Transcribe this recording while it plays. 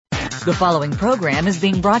The following program is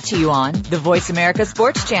being brought to you on the Voice America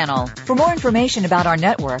Sports Channel. For more information about our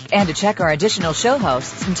network and to check our additional show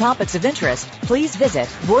hosts and topics of interest, please visit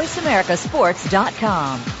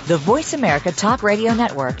voiceamericasports.com. The Voice America Talk Radio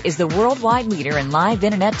Network is the worldwide leader in live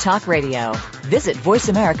Internet talk radio. Visit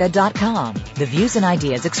voiceamerica.com. The views and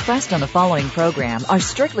ideas expressed on the following program are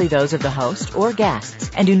strictly those of the host or guests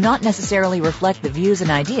and do not necessarily reflect the views and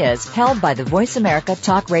ideas held by the Voice America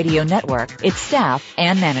Talk Radio Network, its staff,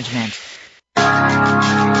 and management.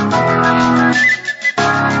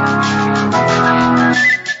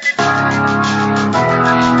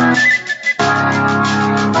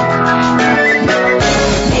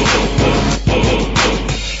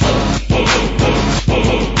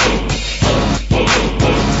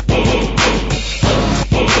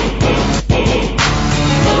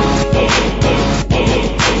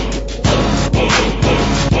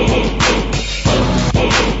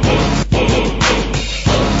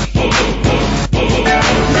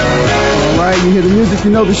 You hear the music,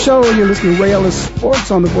 you know the show. You're listening to Ray Ellis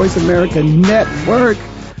Sports on the Voice America Network.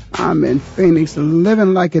 I'm in Phoenix,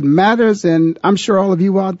 living like it matters, and I'm sure all of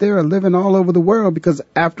you out there are living all over the world because,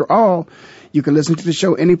 after all, you can listen to the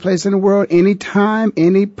show any place in the world, anytime,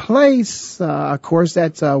 any place. Of course,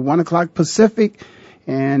 that's 1 o'clock Pacific,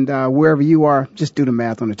 and wherever you are, just do the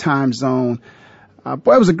math on the time zone.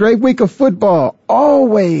 Boy, it was a great week of football.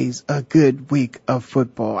 Always a good week of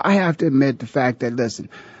football. I have to admit the fact that, listen,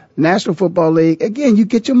 National Football League, again, you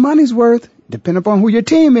get your money's worth, depending upon who your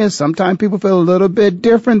team is. Sometimes people feel a little bit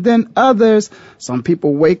different than others. Some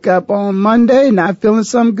people wake up on Monday not feeling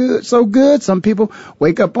so good. Some people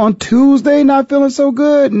wake up on Tuesday not feeling so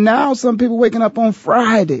good. Now some people waking up on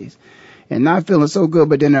Fridays and not feeling so good.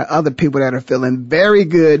 But then there are other people that are feeling very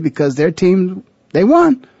good because their team, they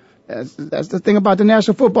won. That's the thing about the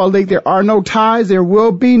National Football League. There are no ties. There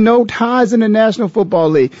will be no ties in the National Football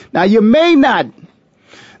League. Now, you may not.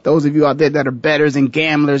 Those of you out there that are bettors and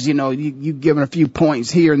gamblers, you know, you giving a few points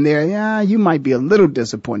here and there, yeah, you might be a little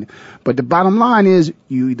disappointed. But the bottom line is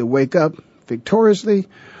you either wake up victoriously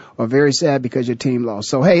or very sad because your team lost.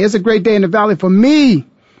 So, hey, it's a great day in the Valley for me.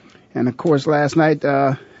 And, of course, last night,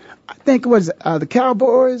 I think it was the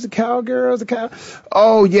Cowboys, the Cowgirls,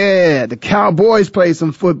 the Cowboys played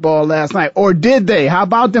some football last night. Or did they? How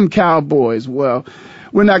about them Cowboys? Well,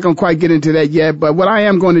 we're not going to quite get into that yet, but what I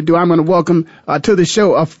am going to do, I'm going to welcome to the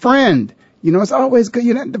show a friend. You know, it's always good.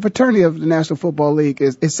 You know, the fraternity of the National Football League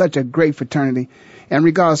is such a great fraternity. And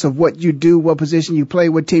regardless of what you do, what position you play,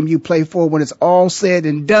 what team you play for, when it's all said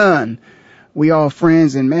and done, we all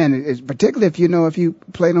friends. And, man, it's particularly if you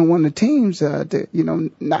played on one of the teams,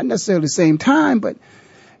 not necessarily the same time, but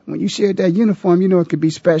when you shared that uniform, you know it could be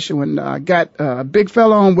special. And I got a big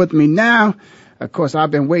fella on with me now. Of course, I've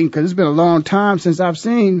been waiting because it's been a long time since I've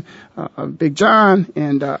seen Big John.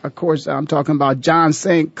 And, of course, I'm talking about John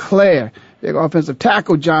St. Clair, big offensive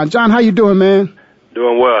tackle. John, how you doing, man?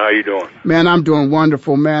 Doing well. How you doing? Man, I'm doing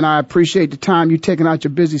wonderful, man. I appreciate the time you taking out your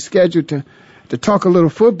busy schedule to talk a little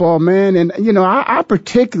football, man. And, you know, I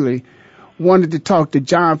particularly wanted to talk to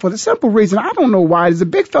John for the simple reason. I don't know why. He's a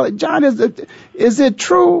big fella. John, is it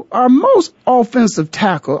true? Are most offensive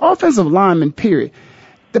linemen, period,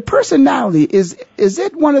 the personality, is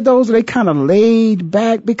it one of those where they kind of laid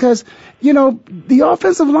back? Because, you know, the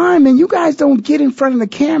offensive linemen, you guys don't get in front of the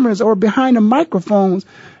cameras or behind the microphones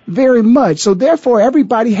very much. So therefore,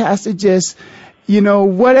 everybody has to just, you know,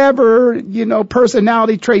 whatever, you know,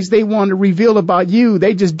 personality traits they want to reveal about you,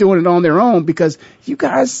 they just doing it on their own because you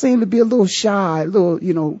guys seem to be a little shy, a little,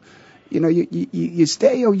 you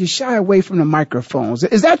shy away from the microphones.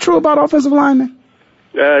 Is that true about offensive linemen?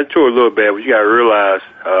 It's true a little bit, but you got to realize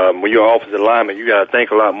when you're an offensive lineman, you got to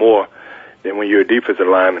think a lot more than when you're a defensive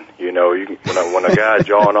lineman. You know, when a guy's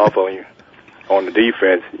jawing off on you on the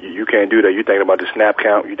defense, you can't do that. You're thinking about the snap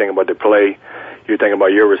count. You're thinking about the play. You're thinking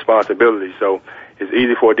about your responsibility. So it's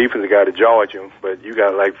easy for a defensive guy to jaw at you, but you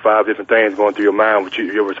got like 5 different things going through your mind, what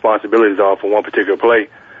your responsibilities are for one particular play.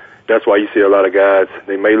 That's why you see a lot of guys,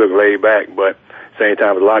 they may look laid back, but at the same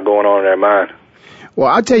time, there's a lot going on in their mind. Well,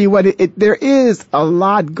 I'll tell you what, there is a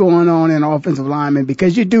lot going on in offensive linemen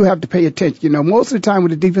because you do have to pay attention. You know, most of the time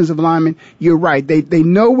with the defensive linemen, you're right. They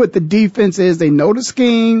know what the defense is. They know the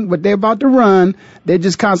scheme, what they're about to run. They're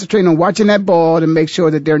just concentrating on watching that ball to make sure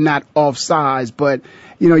that they're not offsides. But,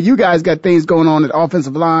 you know, you guys got things going on at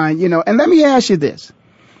offensive line, you know. And let me ask you this.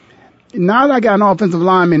 Now that I got an offensive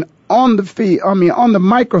lineman on the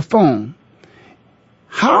microphone,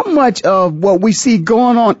 how much of what we see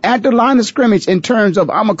going on at the line of scrimmage in terms of,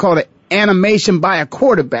 I'm going to call it animation by a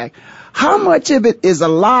quarterback, how much of it is a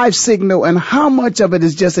live signal and how much of it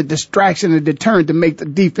is just a distraction, a deterrent to make the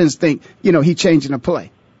defense think, you know, he's changing the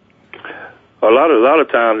play? A lot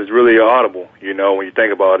of times it's really audible, you know, when you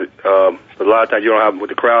think about it. But a lot of times you don't have, with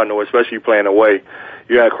the crowd noise, especially you playing away,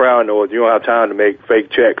 you have crowd noise, you don't have time to make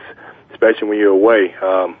fake checks, especially when you're away.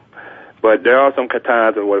 But there are some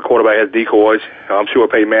times where the quarterback has decoys. I'm sure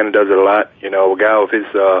Peyton Manning does it a lot. You know, a guy with his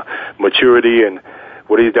maturity and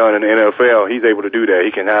what he's done in the NFL, he's able to do that.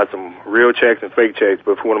 He can have some real checks and fake checks,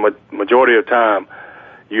 but for the majority of the time,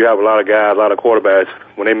 you have a lot of guys, a lot of quarterbacks,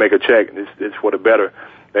 when they make a check, it's for the better.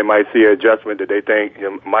 They might see an adjustment that they think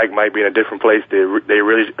Mike might be in a different place they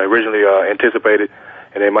really originally anticipated,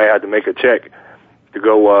 and they might have to make a check to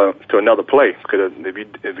go to another play. Because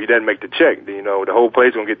if he doesn't make the check, then, you know, the whole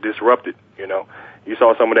play's going to get disrupted, you know. You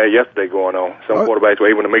saw some of that yesterday going on. Some quarterbacks were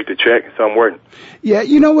able to make the check, and some weren't. Yeah,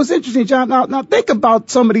 you know what's interesting, John? Now think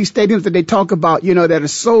about some of these stadiums that they talk about, you know, that are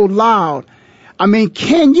so loud. I mean,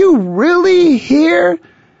 can you really hear,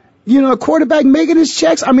 you know, a quarterback making his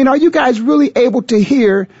checks? I mean, are you guys really able to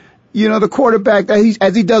hear, you know, the quarterback that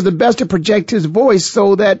as he does the best to project his voice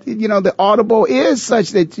so that, you know, the audible is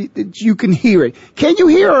such that you can hear it? Can you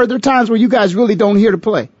hear, or are there times where you guys really don't hear the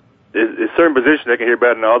play? There's certain positions they can hear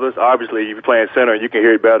better than others. Obviously, if you're playing center, you can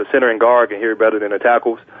hear it better. Center and guard can hear it better than the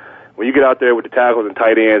tackles. When you get out there with the tackles and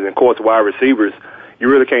tight ends and, of course, wide receivers, you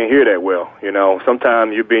really can't hear that well. You know,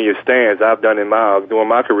 sometimes you be in your stands. I've done it during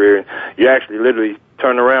my career, and you actually literally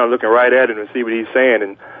turn around looking right at him and see what he's saying,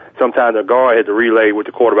 and sometimes the guard has to relay what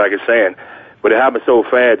the quarterback is saying. But it happens so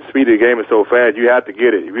fast. The speed of the game is so fast, you have to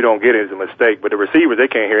get it. If you don't get it, it's a mistake. But the receivers, they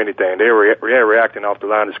can't hear anything. They're reacting off the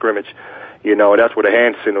line of scrimmage. You know, that's where the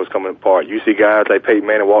hand signals coming apart. You see guys like Peyton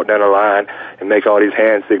Manning walk down the line and make all these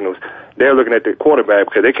hand signals. They're looking at the quarterback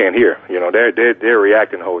because they can't hear. You know, they're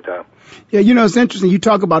reacting the whole time. Yeah, you know, it's interesting. You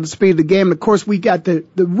talk about the speed of the game. Of course, we got the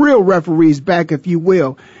real referees back, if you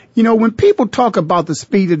will. You know, when people talk about the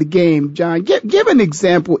speed of the game, John, give an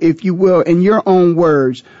example, if you will, in your own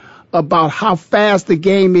words, about how fast the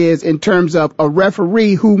game is in terms of a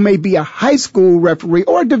referee who may be a high school referee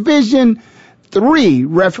or a Division III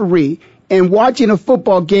referee and watching a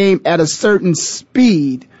football game at a certain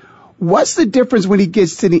speed. What's the difference when he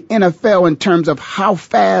gets to the NFL in terms of how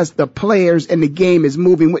fast the players and the game is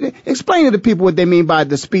moving? Explain to the people what they mean by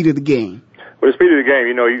the speed of the game. Well, the speed of the game,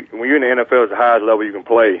 you know, when you're in the NFL, it's the highest level you can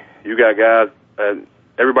play. You got guys,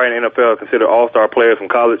 everybody in the NFL is considered all-star players from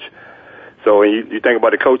college. So when you think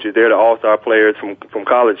about the coaches, they're the all-star players from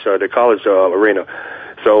college, the college arena.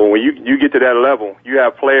 So when you get to that level, you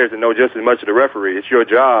have players that know just as much as the referee. It's your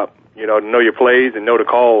job, you know, to know your plays and know the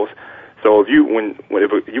calls. So if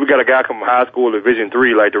you got a guy from high school Division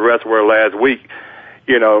III like the rest were last week,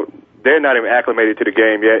 you know, they're not even acclimated to the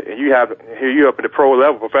game yet. And you up at the pro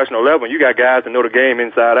level, professional level, and you got guys that know the game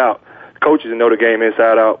inside out, coaches that know the game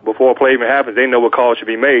inside out. Before a play even happens, they know what call should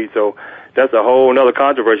be made. So that's a whole another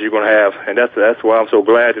controversy you're going to have, and that's why I'm so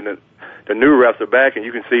glad that the new refs are back. And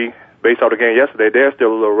you can see, based off the game yesterday, they're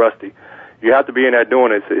still a little rusty. You have to be in that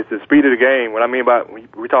doing it. It's the speed of the game. What I mean by when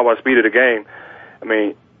we talk about speed of the game, I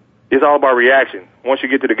mean, it's all about reaction. Once you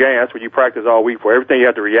get to the game, that's what you practice all week for. Everything you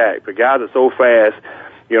have to react. The guys are so fast,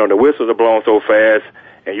 you know, the whistles are blowing so fast,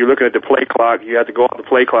 and you're looking at the play clock. You have to go off the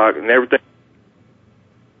play clock, and everything.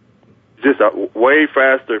 Just a way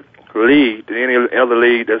faster league than any other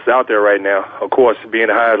league that's out there right now. Of course, being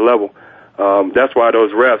the highest level. That's why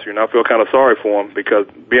those refs, you know, I feel kind of sorry for them, because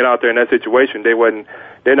being out there in that situation, they weren't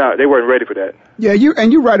ready for that. Yeah,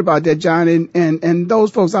 you're right about that, John. And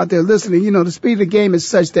those folks out there listening, you know, the speed of the game is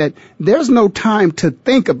such that there's no time to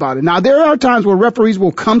think about it. Now, there are times where referees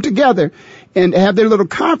will come together and have their little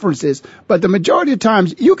conferences, but the majority of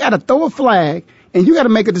times you got to throw a flag and you got to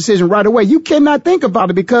make a decision right away. You cannot think about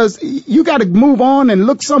it because you got to move on and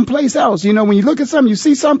look someplace else. You know, when you look at something, you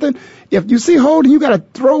see something. If you see holding, you got to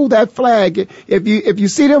throw that flag. If you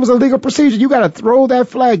see there was a legal procedure, you got to throw that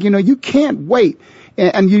flag. You know, you can't wait.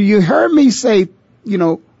 And you heard me say, you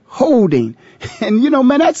know, holding. And, you know,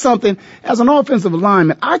 man, that's something, as an offensive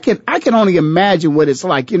lineman, I can only imagine what it's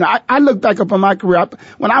like. You know, I look back up on my career.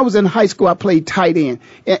 When I was in high school, I played tight end.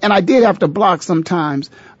 And I did have to block sometimes,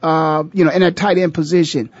 you know, in that tight end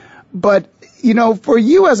position. But, you know, for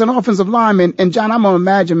you as an offensive lineman, and John, I'm going to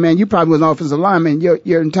imagine, man, you probably was an offensive lineman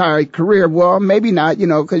your entire career. Well, maybe not, you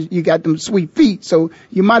know, because you got them sweet feet, so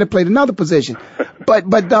you might have played another position. But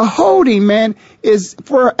the holding, man, is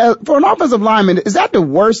for an offensive lineman, is that the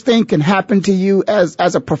worst thing can happen to you as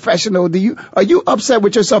a professional? Are you upset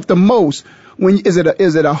with yourself the most? Is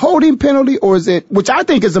it a holding penalty, or is it, which I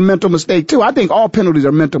think is a mental mistake too? I think all penalties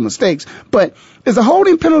are mental mistakes. But is a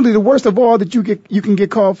holding penalty the worst of all that you can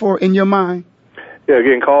get called for in your mind? Yeah,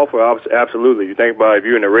 getting called for, absolutely. You think about if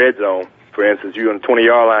you're in the red zone, for instance, you're on the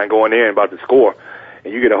 20-yard line going in about to score,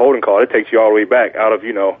 and you get a holding call, it takes you all the way back out of,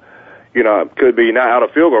 you know, you know, could be not out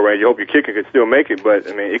of field goal range. You hope your kicker can still make it, but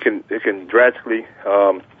I mean, it can drastically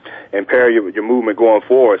impair your movement going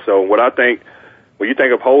forward. So what I think, when you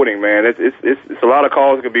think of holding, man, it's a lot of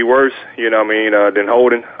calls that could be worse, you know what I mean, than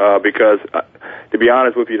holding, because to be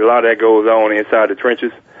honest with you, a lot of that goes on inside the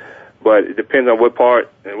trenches. But it depends on what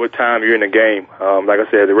part and what time you're in the game. Like I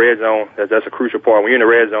said, the red zone, that's a crucial part. When you're in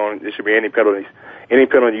the red zone, there should be any penalties. Any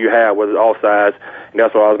penalty you have, whether it's offsides, and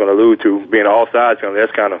that's what I was going to allude to, being an offsides penalty,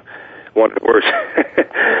 that's kind of one of the worst,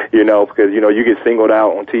 you know, because, you know, you get singled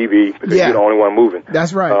out on TV because you're the only one moving.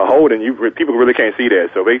 That's right. Holding, people really can't see that.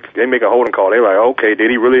 So they make a holding call. They're like, okay, did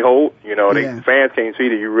he really hold? You know, fans can't see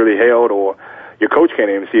that you really held, or your coach can't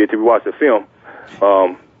even see it till we watch the film.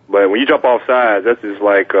 But when you jump off sides, that's just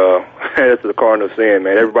like, that's the cardinal sin,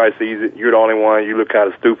 man. Everybody sees it. You're the only one. You look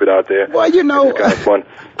kind of stupid out there. Well, you know, it's kind of fun.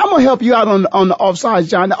 I'm going to help you out on the offsides,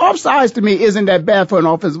 John. The offsides to me isn't that bad for an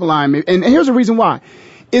offensive lineman. And here's the reason why.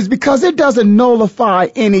 It's because it doesn't nullify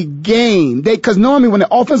any game. Because normally when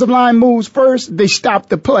the offensive line moves first, they stop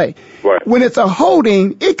the play. Right. When it's a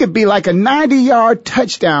holding, it could be like a 90-yard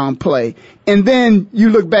touchdown play. And then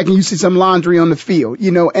you look back and you see some laundry on the field,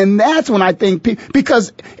 you know, and that's when I think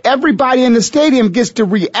because everybody in the stadium gets to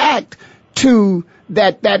react to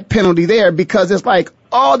that penalty there, because it's like,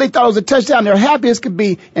 oh, they thought it was a touchdown. They're happy as could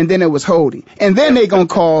be. And then it was holding. And then they're going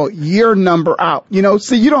to call your number out. You know,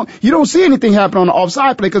 see, you don't see anything happen on the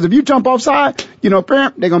offside play, because if you jump offside, you know, they're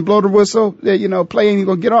going to blow the whistle, you know, play and you're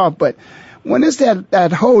going to get off. But when it's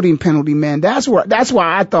that holding penalty, man, that's why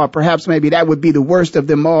I thought perhaps maybe that would be the worst of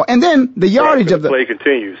them all. And then the yardage of the play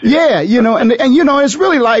continues. Yeah, you know, and you know, it's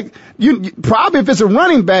really like you probably, if it's a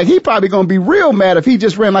running back, he probably going to be real mad if he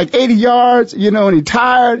just ran like 80 yards, you know, and he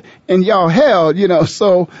tired and y'all held, you know.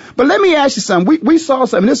 So, but let me ask you something. We saw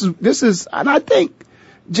something. This is, and I think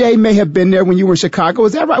Jay may have been there when you were in Chicago.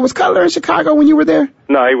 Is that right? Was Cutler in Chicago when you were there?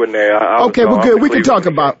 No, he wasn't there. Okay, well, good. We can talk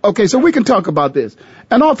about. Okay, so we can talk about this.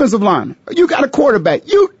 An offensive lineman. You got a quarterback.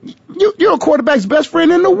 You're a quarterback's best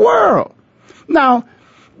friend in the world. Now,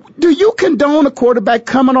 do you condone a quarterback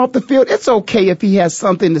coming off the field? It's okay if he has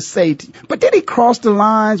something to say to you. But did he cross the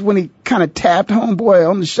lines when he kind of tapped homeboy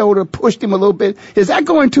on the shoulder, pushed him a little bit? Is that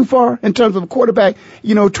going too far in terms of a quarterback,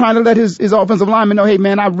 you know, trying to let his offensive lineman know, hey,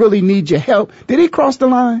 man, I really need your help? Did he cross the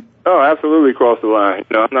line? Oh, absolutely crossed the line.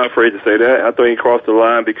 You know, I'm not afraid to say that. I thought he crossed the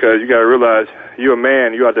line because you got to realize you're a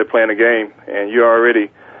man. You're out there playing a game, and you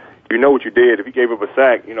know what you did. If he gave up a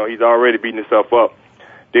sack, you know, he's already beating himself up.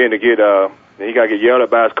 Then he got to get yelled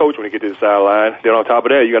at by his coach when he gets to the sideline. Then on top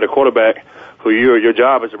of that, you got a quarterback who your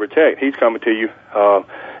job is to protect. He's coming to you,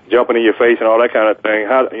 jumping in your face and all that kind of thing.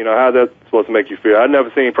 How's that supposed to make you feel? I've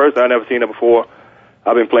never seen that before.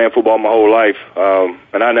 I've been playing football my whole life,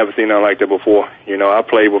 and I've never seen nothing like that before. You know, I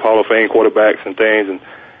played with Hall of Fame quarterbacks and things, and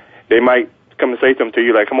they might come and say something to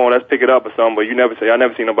you like, come on, let's pick it up or something, but I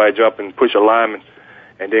never seen nobody jump and push a lineman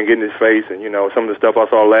and then get in his face. And, you know, some of the stuff I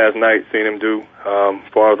saw last night, seeing him do,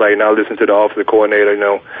 as far as like now listening to the offensive coordinator, you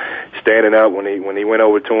know, standing up when he went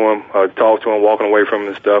over to him, talked to him, walking away from him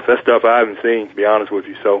and stuff. That's stuff I haven't seen, to be honest with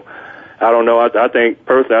you. So, I don't know. I think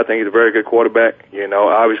he's a very good quarterback, you know,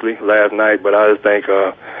 obviously last night, but I just think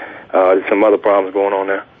there's some other problems going on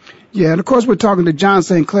there. Yeah, and of course we're talking to John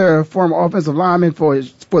St. Clair, former offensive lineman for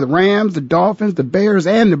the Rams, the Dolphins, the Bears,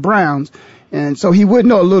 and the Browns. And so he would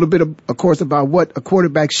know a little bit, of course, about what a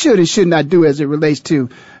quarterback should and should not do as it relates to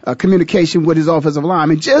communication with his offensive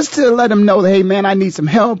lineman, just to let him know that, hey, man, I need some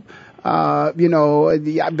help. You know,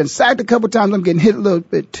 I've been sacked a couple times. I'm getting hit a little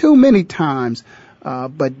bit too many times.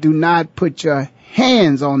 But do not put your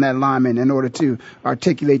hands on that lineman in order to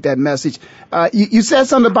articulate that message. You said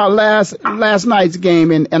something about last night's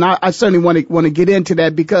game, and I certainly want to get into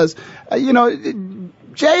that because, you know,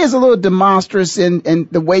 Jay is a little demonstrous in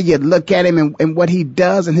the way you look at him and what he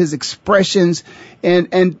does and his expressions,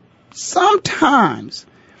 and sometimes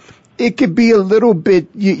it could be a little bit,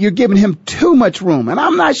 you're giving him too much room, and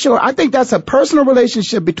I'm not sure. I think that's a personal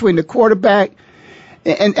relationship between the quarterback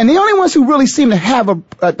and the only ones who really seem to have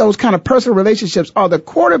those kind of personal relationships are the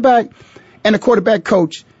quarterback and the quarterback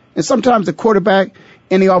coach, and sometimes the quarterback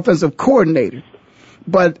and the offensive coordinator.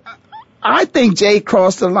 But I think Jay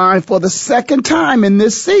crossed the line for the second time in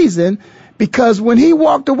this season, because when he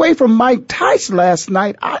walked away from Mike Tice last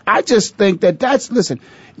night, I just think listen,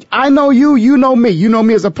 I know you know me. You know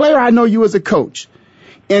me as a player. I know you as a coach.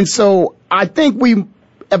 And so I think we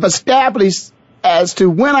have established as to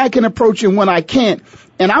when I can approach you and when I can't.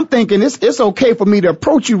 And I'm thinking it's okay for me to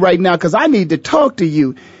approach you right now because I need to talk to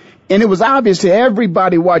you. And it was obvious to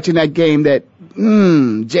everybody watching that game that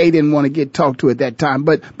Jay didn't want to get talked to at that time.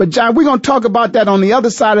 But John, we're going to talk about that on the other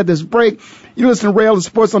side of this break. You listen to Ray Ellis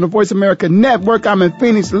Sports on the Voice America Network. I'm in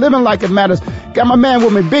Phoenix, living like it matters. Got my man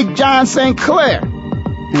with me, Big John St. Clair.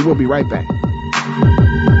 And we'll be right back.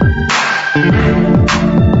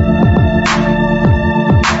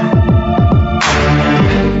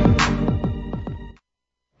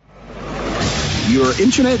 Your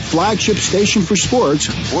internet flagship station for sports,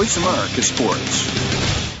 Voice America Sports.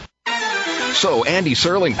 So Andy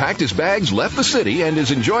Serling packed his bags, left the city, and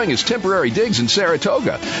is enjoying his temporary digs in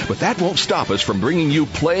Saratoga. But that won't stop us from bringing you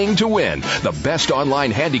Playing to Win, the best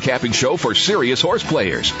online handicapping show for serious horse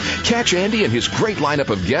players. Catch Andy and his great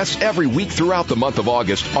lineup of guests every week throughout the month of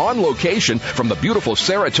August on location from the beautiful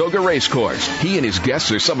Saratoga Racecourse. He and his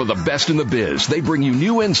guests are some of the best in the biz. They bring you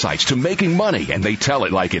new insights to making money, and they tell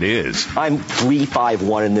it like it is. I'm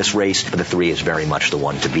 3-5-1 in this race, but the 3 is very much the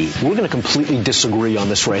one to beat. We're going to completely disagree on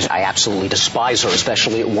this race. I absolutely despise her,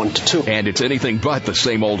 especially at 1-2. And it's anything but the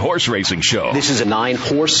same old horse racing show. This is a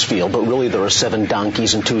 9-horse field, but really there are 7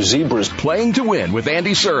 donkeys and 2 zebras. Playing to Win with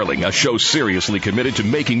Andy Serling, a show seriously committed to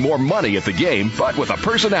making more money at the game, but with a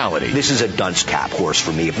personality. This is a dunce cap horse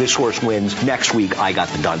for me. If this horse wins, next week I got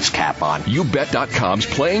the dunce cap on. YouBet.com's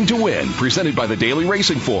Playing to Win, presented by the Daily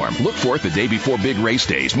Racing Form. Look for it the day before big race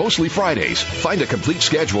days, mostly Fridays. Find a complete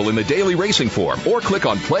schedule in the Daily Racing Form or click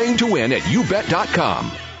on Playing to Win at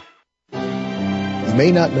YouBet.com. You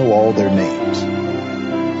may not know all their names,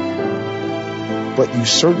 but you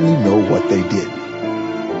certainly know what they did.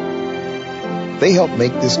 They helped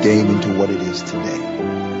make this game into what it is today.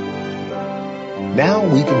 Now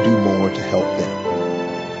we can do more to help them.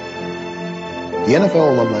 The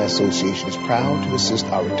NFL Alumni Association is proud to assist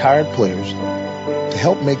our retired players to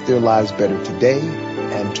help make their lives better today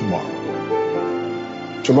and tomorrow.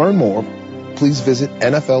 To learn more, please visit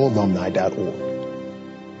NFLalumni.org.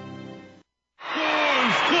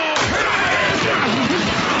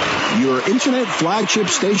 Your internet flagship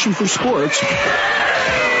station for sports,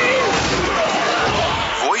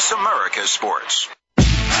 Voice America Sports.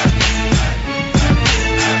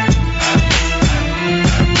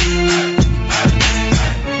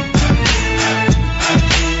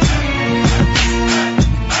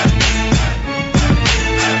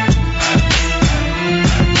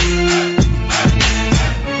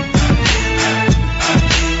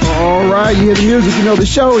 All right, you hear the music, you know the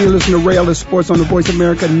show. You listen to Ray Ellis Sports on the Voice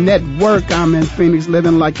America Network. I'm in Phoenix,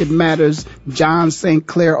 living like it matters. John St.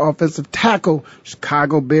 Clair, offensive tackle,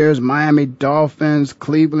 Chicago Bears, Miami Dolphins,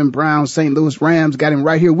 Cleveland Browns, St. Louis Rams. Got him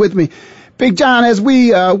right here with me. Big John, as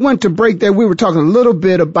we went to break there, we were talking a little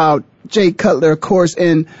bit about Jay Cutler, of course,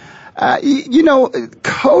 and you know,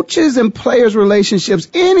 coaches and players' relationships,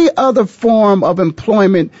 any other form of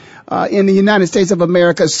employment in the United States of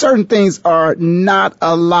America, certain things are not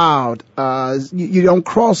allowed. You don't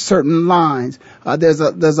cross certain lines. There's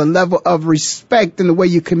a level of respect in the way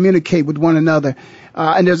you communicate with one another,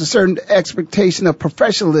 and there's a certain expectation of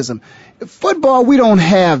professionalism. Football, we don't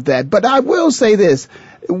have that. But I will say this.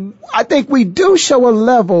 I think we do show a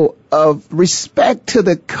level of respect to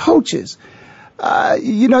the coaches.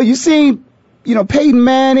 You know, you see, you know, Peyton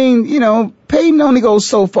Manning, you know, Peyton only goes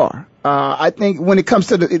so far. I think when it comes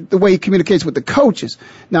to the way he communicates with the coaches.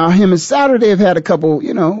 Now, him and Saturday have had a couple,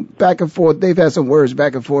 you know, back and forth. They've had some words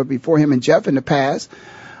back and forth before him and Jeff in the past.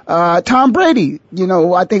 Tom Brady, you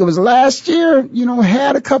know, I think it was last year, you know,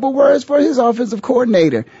 had a couple words for his offensive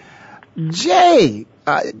coordinator. Jay,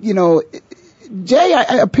 you know, Jay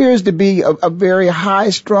appears to be a very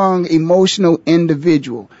high-strung, emotional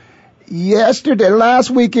individual. Last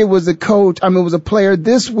week it was a coach. I mean, it was a player.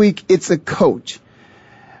 This week it's a coach.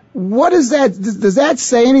 What is that? Does that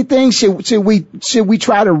say anything? Should we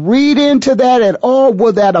try to read into that at all?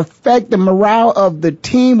 Will that affect the morale of the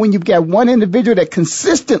team when you've got one individual that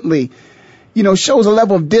consistently, you know, shows a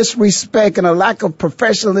level of disrespect and a lack of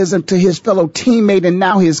professionalism to his fellow teammate and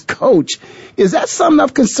now his coach? Is that something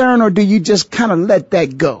of concern, or do you just kind of let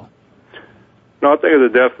that go? No, I think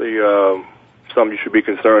it's definitely something you should be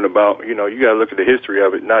concerned about. You know, you got to look at the history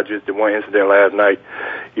of it, not just the one incident last night.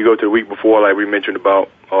 You go to the week before, like we mentioned about,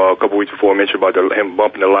 a couple weeks before, I mentioned about him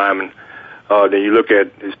bumping the lineman. Then you look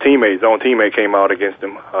at his teammate, his own teammate came out against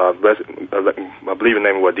him. I believe his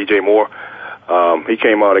name was DJ Moore. He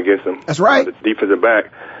came out against him. That's right. The defensive back.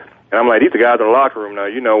 And I'm like, these are guys in the locker room now.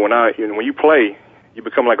 You know, when you play, you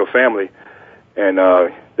become like a family. And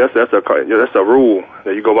that's a rule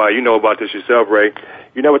that you go by. You know about this yourself, Ray.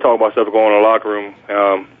 You never talk about stuff going on in the locker room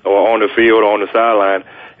or on the field or on the sideline.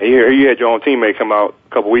 And here you had your own teammate come out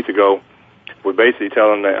a couple weeks ago with basically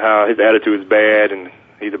telling that how his attitude is bad and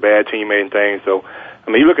he's a bad teammate and things. So,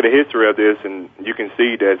 I mean, you look at the history of this and you can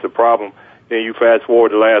see that it's a problem. then you fast forward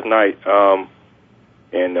to last night,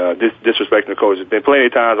 and disrespecting the coach. There's been plenty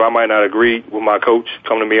of times where I might not agree with my coach,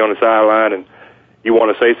 come to me on the sideline, and you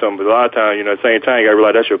want to say something, but a lot of times, at the same time, you got to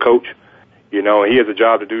realize that's your coach, and he has a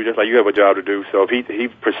job to do just like you have a job to do. So if he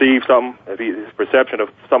perceives something, his perception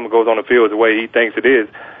of something goes on the field the way he thinks it is,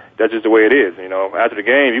 that's just the way it is. After the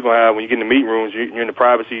game, you're going to have, when you get in the meeting rooms, you're in the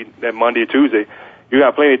privacy that Monday or Tuesday, you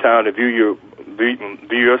got plenty of time to view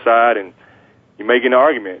your side, and you're making an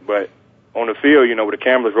argument. But on the field, with the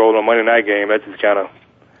cameras rolling on Monday night game, that's just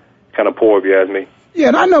kind of poor, if you ask me. Yeah,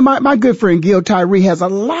 and I know my good friend Gil Tyree has a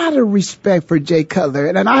lot of respect for Jay Cutler,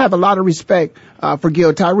 and I have a lot of respect for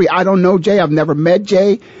Gil Tyree. I don't know Jay. I've never met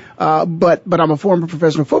Jay, but I'm a former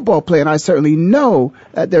professional football player, and I certainly know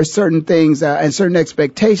that there's certain things and certain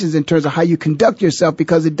expectations in terms of how you conduct yourself,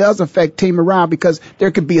 because it does affect team morale, because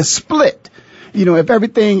there could be a split. If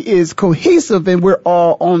everything is cohesive and we're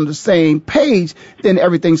all on the same page, then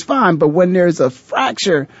everything's fine. But when there's a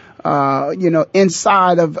fracture,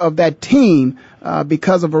 inside of that team,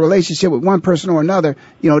 because of a relationship with one person or another,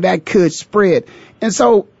 that could spread. And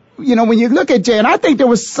so, when you look at Jay, and I think there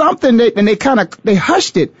was something and they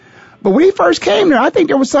hushed it. But when he first came there, I think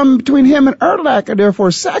there was something between him and Urlacher there for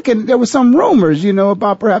a second. There was some rumors,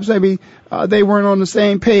 about perhaps maybe they weren't on the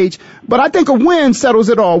same page. But I think a win settles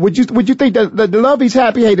it all. Would you think that the Lovey's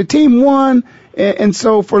happy? Hey, the team won, and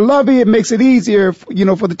so for Lovey, it makes it easier, for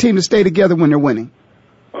the team to stay together when they're winning.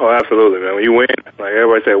 Oh, absolutely, man. When you win, like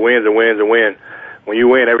everybody said, wins and wins and win. When you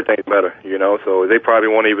win, everything's better, So they probably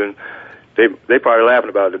won't even. They probably laughing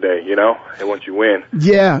about it today, and once you win.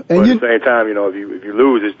 Yeah, and but at the same time, if you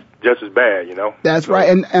lose, it's just as bad, That's right.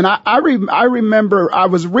 And I remember I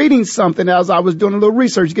was reading something as I was doing a little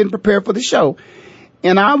research, getting prepared for the show.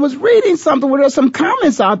 And I was reading something where there's some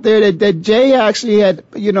comments out there that Jay actually had,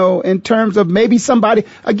 in terms of maybe somebody,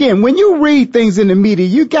 again, when you read things in the media,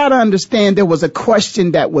 you got to understand there was a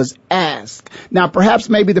question that was asked. Now, perhaps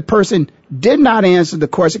maybe the person did not answer the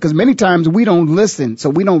question, because many times we don't listen, so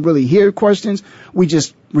we don't really hear questions. We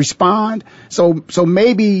just respond. So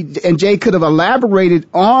maybe, and Jay could have elaborated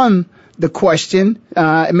on the question,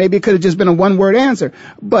 and maybe it could have just been a one-word answer.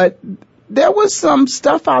 But there was some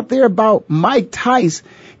stuff out there about Mike Tice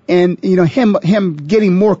and, him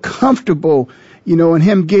getting more comfortable, and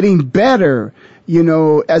him getting better,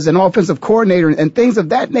 as an offensive coordinator and things of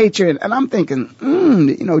that nature. And I'm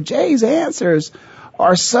thinking, Jay's answers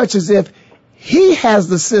are such as if he has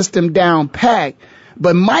the system down packed,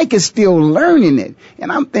 but Mike is still learning it.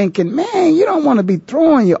 And I'm thinking, man, you don't want to be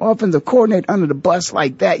throwing your offensive coordinator under the bus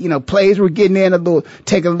like that. Plays were getting in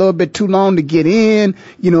taking a little bit too long to get in.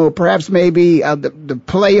 Perhaps maybe the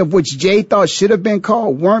play of which Jay thought should have been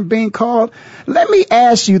called weren't being called. Let me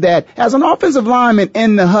ask you that as an offensive lineman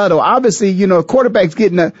in the huddle, obviously, quarterback's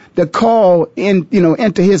getting the call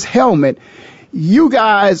into his helmet. You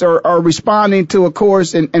guys are responding to a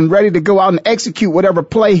course and ready to go out and execute whatever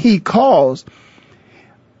play he calls.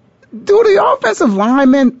 Do the offensive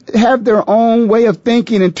linemen have their own way of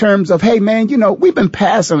thinking in terms of, hey, man, we've been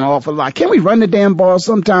passing an awful lot. Can we run the damn ball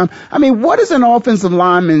sometime? I mean, what is an offensive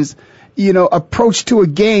lineman's, approach to a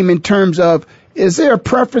game in terms of, is there a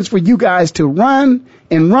preference for you guys to run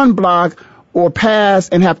and run block or pass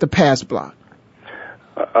and have to pass block?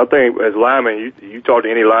 I think as linemen, you talk to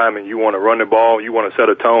any lineman, you want to run the ball, you want to set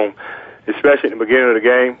a tone, especially in the beginning of the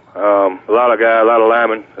game. A lot of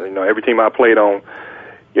linemen, every team I played on,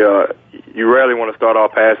 you rarely want to start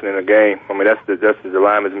off passing in a game. I mean, that's the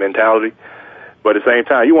lineman's mentality. But at the same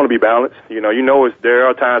time, you want to be balanced. There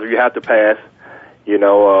are times where you have to pass,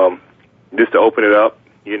 just to open it up,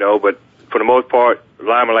 But for the most part,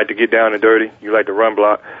 linemen like to get down and dirty. You like to run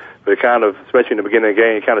block. But it kind of, especially in the beginning of the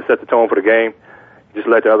game, it kind of sets the tone for the game. Just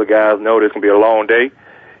let the other guys know this can be a long day,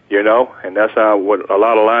 And that's what a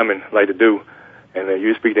lot of linemen like to do. And then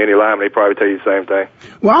you speak to any lineman, they probably tell you the same thing.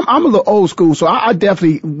 Well, I'm a little old school, so I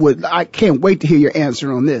definitely would. I can't wait to hear your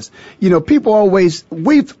answer on this. People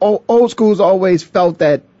old schools always felt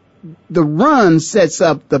that the run sets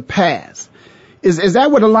up the pass. Is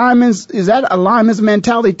that what is that a lineman's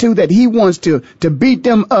mentality too, that he wants to beat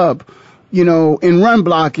them up, in run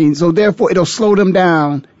blocking, so therefore it'll slow them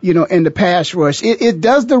down, in the pass rush. It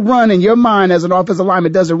does the run in your mind as an offensive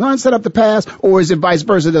lineman, does the run set up the pass, or is it vice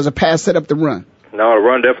versa? Does a pass set up the run? No, the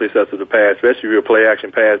run definitely sets up the pass, especially if you're a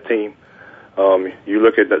play-action pass team. You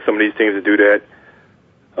look at some of these teams that do that.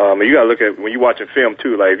 And you got to look at, when you're watching film,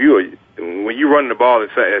 too, like when you're running the ball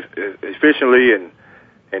efficiently and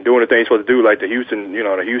doing the things you're supposed to do, like the Houston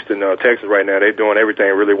Texans right now, they're doing everything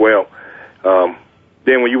really well.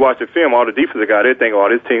 Then when you watch the film, all the defensive guys, they think,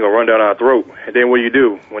 this team going to run down our throat. And then what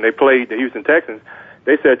do? When they played the Houston Texans,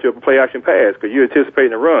 they set you up a play-action pass because you're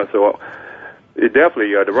anticipating the run. So It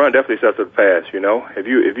definitely, the run definitely sets up the pass, you know. If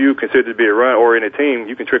you consider to be a run-oriented team,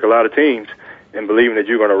 you can trick a lot of teams in believing that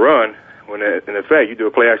you're going to run when, in effect, you do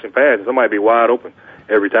a play-action pass and somebody be wide open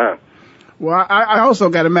every time. Well, I also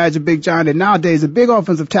got to imagine, Big John, that nowadays the big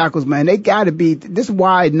offensive tackles, man, they got to be, this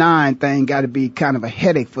wide 9 thing got to be kind of a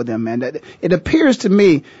headache for them, man. It appears to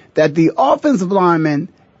me that the offensive linemen,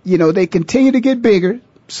 you know, they continue to get bigger,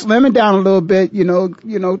 slimming down a little bit, you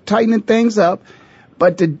know, tightening things up.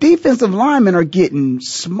 But the defensive linemen are getting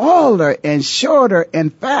smaller and shorter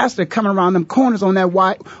and faster coming around them corners on that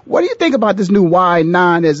wide. What do you think about this new wide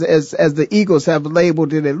 9 as the Eagles have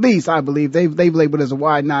labeled it? At least I believe they've labeled it as a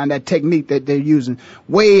wide 9, that technique that they're using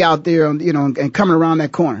way out there, you know, and coming around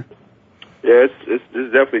that corner. Yeah, it's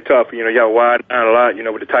definitely tough. You know, you got wide 9 a lot. You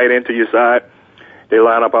know, with the tight end to your side, they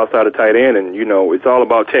line up outside the tight end, and you know it's all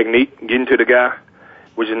about technique, getting to the guy,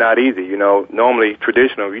 which is not easy. You know, normally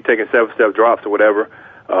traditional, if you're taking 7-step drops or whatever,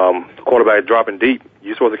 quarterback dropping deep,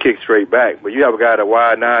 you're supposed to kick straight back. But you have a guy at a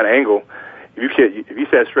wide 9 angle. If you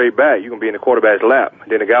set straight back, you're gonna be in the quarterback's lap.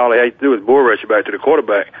 Then the guy all he has to do is bull rush you back to the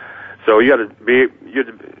quarterback. So you have to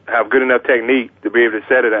have good enough technique to be able to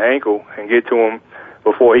set at an ankle and get to him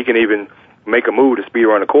before he can even make a move to speed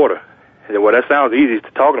around the quarter. And well, that sounds easy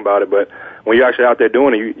to talking about it, but when you're actually out there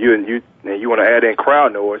doing it, you want to add in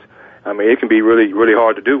crowd noise. I mean, it can be really, really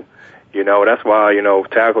hard to do. You know, that's why, you know,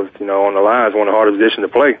 tackles, you know, on the line is one of the hardest positions to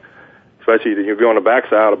play, especially if you're on the back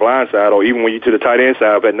side or blind side, or even when you're to the tight end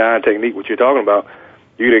side of that 9 technique, what you're talking about.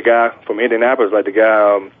 You're the guy from Indianapolis, like the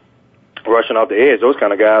guy rushing off the edge, those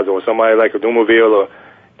kind of guys, or somebody like a Dumerville or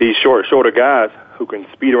these shorter guys who can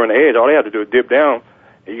speed around the edge. All they have to do is dip down,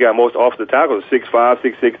 and you got most offensive tackles 6'5",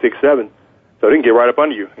 6'6", 6'7". So they can get right up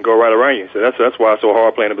under you and go right around you. So that's why it's so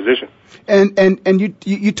hard playing the position. And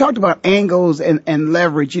you talked about angles and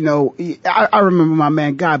leverage. You know, I remember my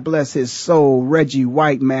man, God bless his soul, Reggie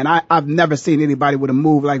White, man. I've never seen anybody with a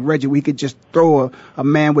move like Reggie. We could just throw a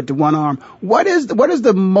man with the one arm. What is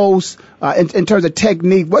the most in terms of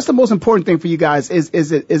technique? What's the most important thing for you guys?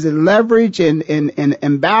 Is it leverage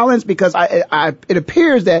and balance? Because it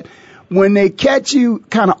appears that when they catch you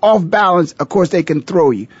kind of off balance, of course they can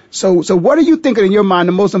throw you. So what are you thinking in your mind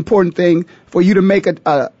the most important thing for you to make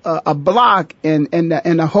a block and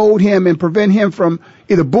to hold him and prevent him from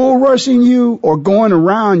either bull rushing you or going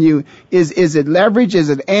around you? Is it leverage? Is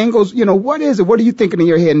it angles? You know, what is it? What are you thinking in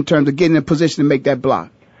your head in terms of getting in a position to make that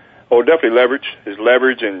block? Oh, definitely leverage. It's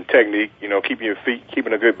leverage and technique. You know, keeping your feet,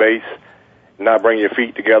 keeping a good base, not bringing your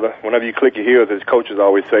feet together. Whenever you click your heels, as coaches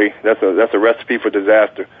always say, that's a recipe for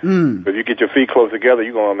disaster. If you get your feet close together,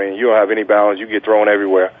 you don't have any balance. You get thrown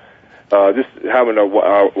everywhere. Just having a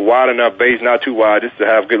wide enough base, not too wide, just to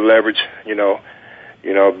have good leverage. You know,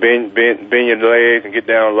 bend your legs and get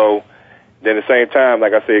down low. Then at the same time,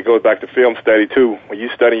 like I said, it goes back to film study too. When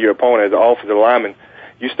you study your opponent as an offensive lineman,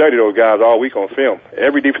 you study those guys all week on film.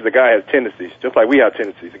 Every defensive guy has tendencies, just like we have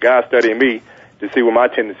tendencies. The guy's studying me to see what my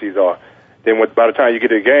tendencies are. Then by the time you get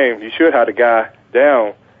to the game, you should have the guy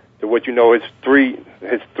down to what you know his three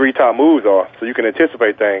top moves are, so you can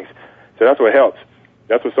anticipate things. So that's what helps.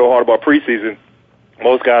 That's what's so hard about preseason.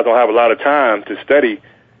 Most guys don't have a lot of time to study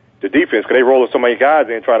the defense because they roll so many guys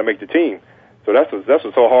in trying to make the team. So that's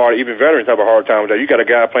what's so hard. Even veterans have a hard time with that. You got a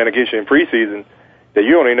guy playing against you in preseason that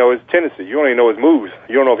you only know his tendency. You only know his moves.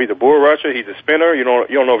 You don't know if he's a bull rusher, he's a spinner. You don't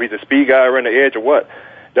know if he's a speed guy around the edge or what.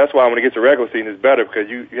 That's why when it gets to regular season, it's better because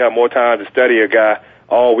you have more time to study a guy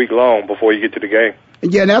all week long before you get to the game.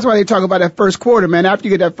 Yeah, and that's why they talk about that first quarter, man. After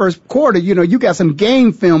you get that first quarter, you know, you got some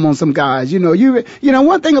game film on some guys. You know,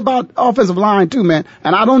 one thing about offensive line too, man,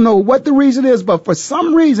 and I don't know what the reason is, but for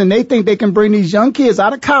some reason they think they can bring these young kids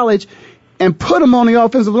out of college and put them on the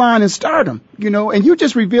offensive line and start them, you know, and you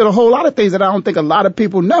just revealed a whole lot of things that I don't think a lot of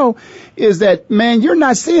people know is that, man, you're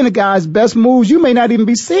not seeing a guy's best moves. You may not even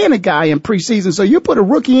be seeing a guy in preseason. So you put a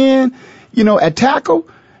rookie in, you know, at tackle,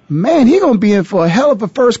 man, he's going to be in for a hell of a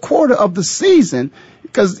first quarter of the season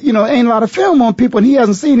because, you know, ain't a lot of film on people and he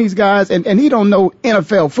hasn't seen these guys and he don't know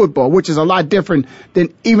NFL football, which is a lot different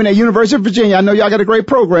than even at University of Virginia. I know y'all got a great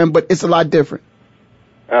program, but it's a lot different.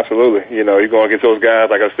 Absolutely. You know, you're going against those guys,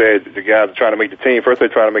 like I said, the guys are trying to make the team. First, they're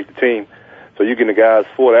trying to make the team. So you get the guys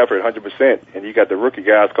full effort, 100%, and you got the rookie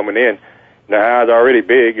guys coming in. Their eyes are already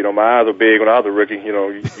big. You know, my eyes were big when I was a rookie. You know,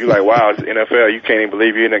 you're like, wow, it's the NFL. You can't even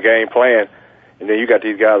believe you're in a game playing. And then you got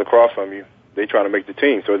these guys across from you. They trying to make the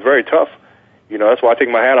team. So it's very tough. You know, that's why I take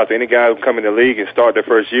my hat off to any guy who can come in the league and start their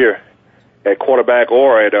first year at quarterback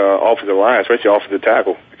or at offensive line, especially offensive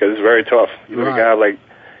tackle, because it's very tough. You know, the guy like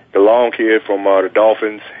the long kid from the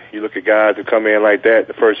Dolphins, You look at guys who come in like that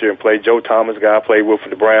the first year and play. Joe Thomas, guy I played with for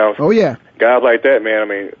the Browns. Oh, yeah. Guys like that, man, I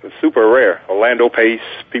mean, super rare. Orlando Pace,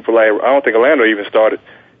 people like, I don't think Orlando even started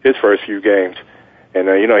his first few games. And,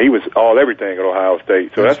 he was all everything at Ohio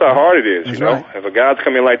State. So that's how hard it is, Right. If a guy's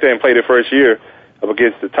come in like that and play the first year up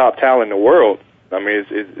against the top talent in the world, I mean,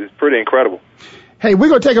 it's pretty incredible. Hey, we're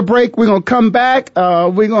going to take a break. We're going to come back.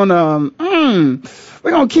 We're going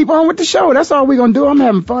to keep on with the show. That's all we're going to do. I'm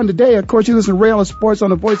having fun today. Of course, you listen to Ray Ellis Sports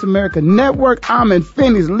on the Voice America Network. I'm in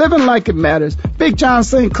Phoenix, living like it matters. Big John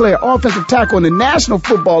St. Clair, offensive tackle in the National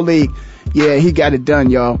Football League. Yeah, he got it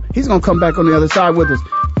done, y'all. He's going to come back on the other side with us.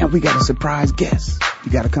 And we got a surprise guest.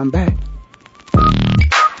 You got to come back.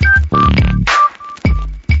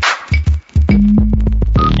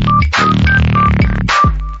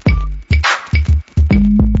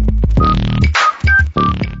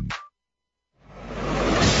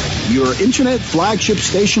 Your internet flagship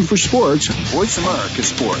station for sports, Voice America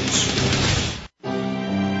Sports.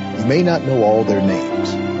 You may not know all their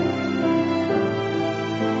names,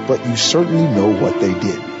 but you certainly know what they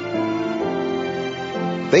did.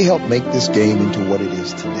 They helped make this game into what it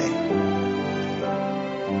is today.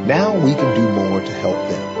 Now we can do more to help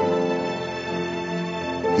them.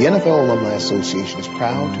 The NFL Alumni Association is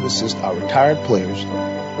proud to assist our retired players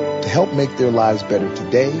to help make their lives better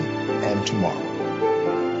today and tomorrow.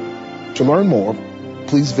 To learn more,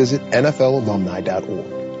 please visit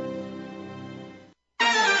NFLalumni.org.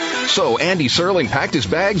 So Andy Serling packed his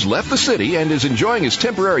bags, left the city, and is enjoying his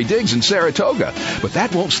temporary digs in Saratoga. But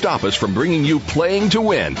that won't stop us from bringing you Playing to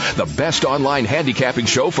Win, the best online handicapping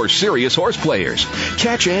show for serious horse players.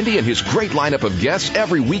 Catch Andy and his great lineup of guests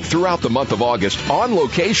every week throughout the month of August on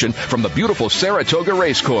location from the beautiful Saratoga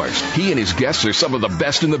Racecourse. He and his guests are some of the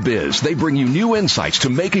best in the biz. They bring you new insights to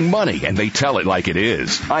making money, and they tell it like it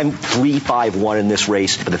is. I'm 3-5-1 in this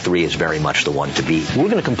race, but the 3 is very much the one to beat. We're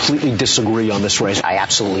going to completely disagree on this race. I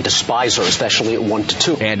absolutely despise her, especially at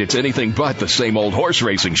 1-2. And it's anything but the same old horse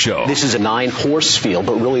racing show. This is a 9-horse field,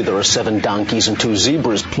 but really there are 7 donkeys and 2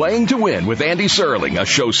 zebras. Playing to Win with Andy Serling, a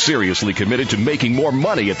show seriously committed to making more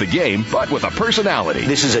money at the game, but with a personality.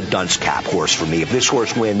 This is a dunce cap horse for me. If this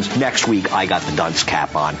horse wins, next week I got the dunce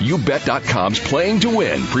cap on. YouBet.com's Playing to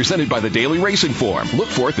Win, presented by the Daily Racing Form. Look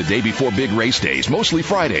for it the day before big race days, mostly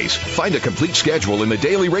Fridays. Find a complete schedule in the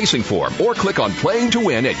Daily Racing Form or click on Playing to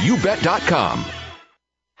Win at YouBet.com.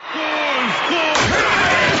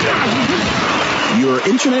 Your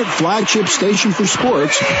internet flagship station for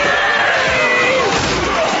sports,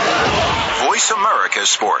 Voice America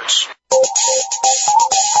Sports.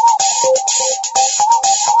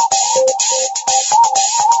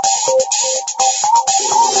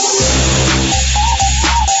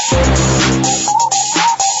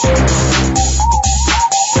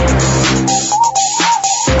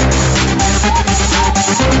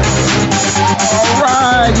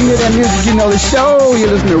 You hear that music, you know the show. You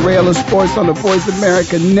listen to Ray Ellis Sports on the Voice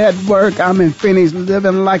America Network. I'm in Phoenix,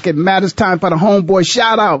 living like it matters. Time for the homeboy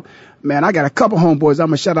shout out. Man, I got a couple homeboys I'm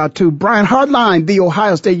going to shout out to. Brian Hartline, the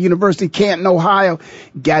Ohio State University, Canton, Ohio.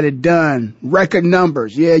 Got it done. Record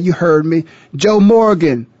numbers. Yeah, you heard me. Joe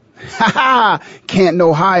Morgan. Canton,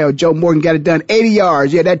 Ohio. Joe Morgan got it done. 80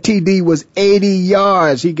 yards. Yeah, that TD was 80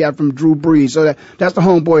 yards he got from Drew Brees. So that's the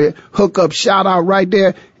homeboy hookup shout out right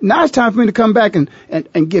there. Now it's time for me to come back and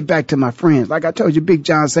get back to my friends. Like I told you, Big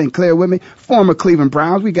John St. Clair with me, former Cleveland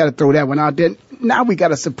Browns. We got to throw that one out there. Now we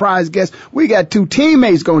got a surprise guest. We got 2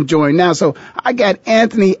 teammates going to join now. So I got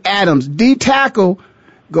Anthony Adams, D tackle,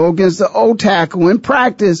 go against the O tackle in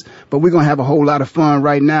practice, but we're going to have a whole lot of fun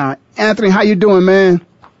right now. Anthony, how you doing, man?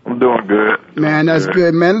 I'm doing good. Man, that's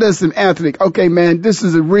good, man. Listen, Anthony, okay, man, this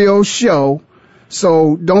is a real show,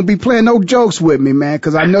 so don't be playing no jokes with me, man,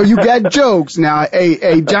 because I know you got jokes. Now,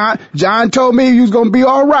 hey, John told me you was going to be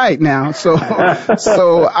all right now, so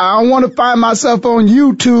I don't want to find myself on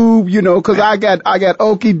YouTube, you know, because I got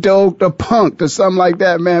Okie Doke, the Punk, or something like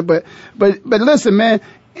that, man, but listen, man,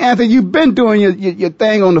 Anthony, you've been doing your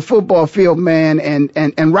thing on the football field, man,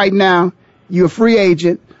 and right now, you're a free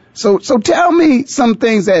agent. So tell me some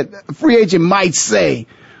things that a free agent might say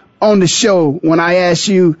on the show when I ask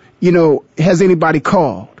you, you know, has anybody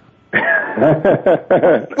called? What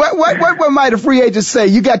might a free agent say?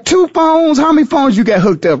 You got 2 phones? How many phones you got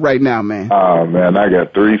hooked up right now, man? Oh, man, I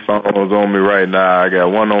got 3 phones on me right now. I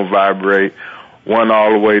got one on vibrate, one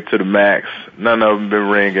all the way to the max. None of them been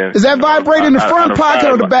ringing. Is that vibrate in the front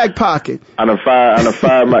pocket or the back pocket? I done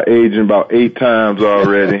fired my agent about 8 times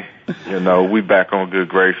already. You know, we back on good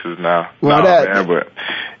graces now. Well, man, but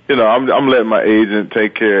you know, I'm letting my agent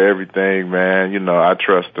take care of everything, man. You know, I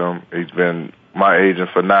trust him. He's been my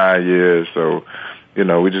agent for 9 years, so you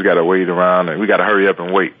know, we just got to wait around and we got to hurry up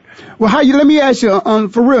and wait. Well, let me ask you,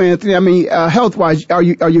 for real, Anthony, I mean, health-wise, are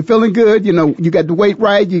you feeling good? You know, you got the weight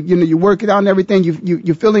right, you work it out and everything,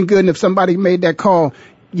 you're feeling good, and if somebody made that call,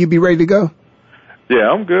 you'd be ready to go? Yeah,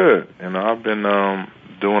 I'm good. You know, I've been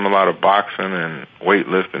doing a lot of boxing and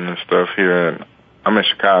weightlifting and stuff here, and I'm in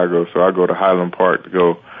Chicago, so I go to Highland Park to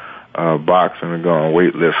go boxing and go on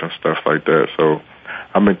weight lift and stuff like that. So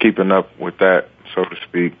I've been keeping up with that, so to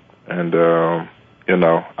speak, and you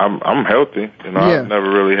know, I'm healthy. You know, yeah. I've never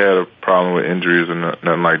really had a problem with injuries and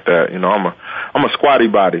nothing like that. You know, I'm a squatty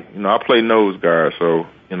body. You know, I play nose guard, so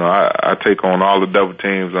you know, I take on all the double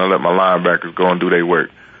teams and I let my linebackers go and do their work.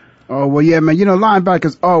 Oh, well, yeah, man. You know,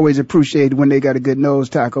 linebackers always appreciate when they got a good nose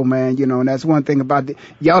tackle, man. You know, and that's one thing about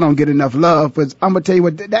y'all don't get enough love. But I'm gonna tell you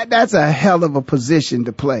what, that's a hell of a position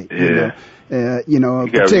to play. Yeah. You know,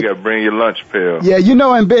 you got to bring your lunch pail. Yeah, you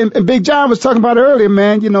know, and Big John was talking about it earlier,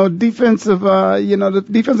 man. You know, the defensive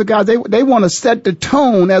guys, they want to set the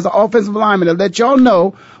tone as an offensive lineman to let y'all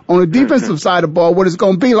know on the defensive side of the ball what it's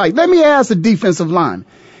going to be like. Let me ask the defensive lineman.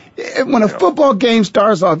 When a football game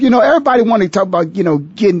starts off, you know, everybody want to talk about,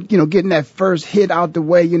 getting that first hit out the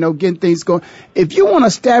way, getting things going. If you want to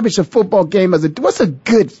establish a football game what's a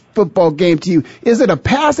good football game to you? Is it a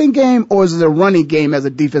passing game or is it a running game as a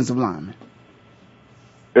defensive lineman?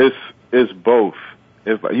 It's both.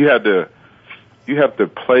 It's like you have to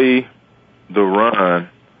play the run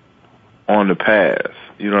on the pass.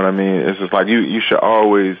 You know what I mean? It's just like you should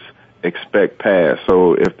always expect pass.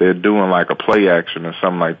 So if they're doing like a play action or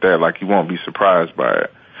something like that, like you won't be surprised by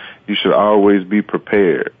it. You should always be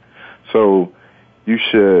prepared. So you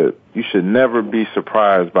should never be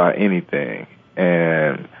surprised by anything.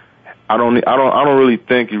 And I don't really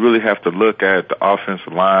think you really have to look at the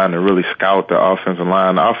offensive line and really scout the offensive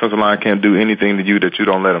line. The offensive line can't do anything to you that you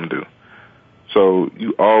don't let them do. So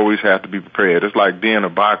you always have to be prepared. It's like being a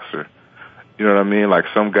boxer. You know what I mean? Like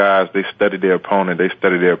some guys, they study their opponent,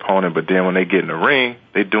 but then when they get in the ring,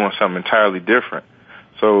 they're doing something entirely different.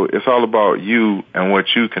 So it's all about you and what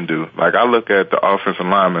you can do. Like I look at the offensive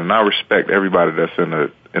lineman, and I respect everybody that's in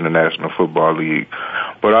the National Football League,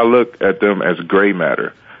 but I look at them as gray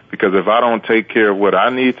matter. Because if I don't take care of what I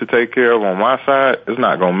need to take care of on my side, it's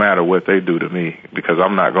not going to matter what they do to me because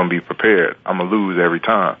I'm not going to be prepared. I'm going to lose every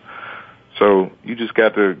time. So you just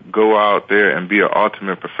got to go out there and be an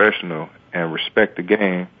ultimate professional and respect the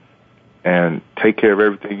game and take care of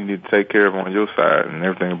everything you need to take care of on your side, and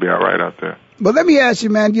everything will be all right out there. But let me ask you,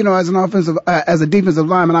 man, as a defensive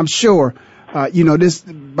lineman, I'm sure, this,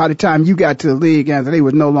 by the time you got to the league, Anthony, they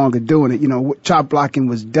was no longer doing it. Chop blocking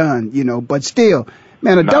was done, but still,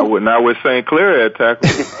 man, not with St. Clair at tackle.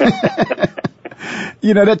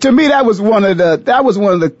 That to me, that was one of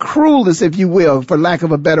the cruelest, if you will, for lack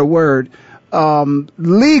of a better word,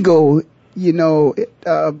 legal,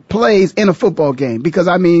 plays in a football game. Because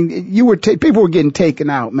I mean, people were getting taken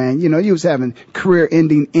out, man. You was having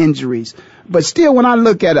career-ending injuries. But still, when I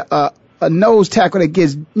look at a nose tackle that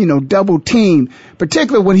gets, double teamed,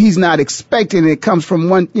 particularly when he's not expecting it comes from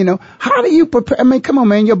one, how do you prepare? I mean, come on,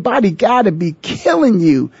 man, your body gotta be killing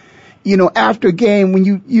you, after a game when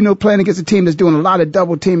you playing against a team that's doing a lot of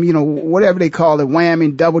double team, whatever they call it,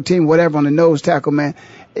 whamming, double team, whatever on the nose tackle, man.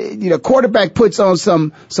 Quarterback puts on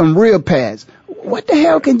some real pads. What the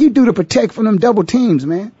hell can you do to protect from them double teams,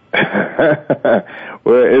 man?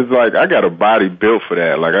 Well, it's like I got a body built for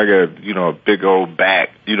that. Like I got, a big old back,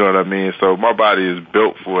 you know what I mean? So my body is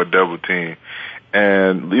built for a double team.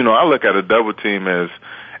 And, I look at a double team as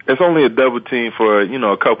it's only a double team for,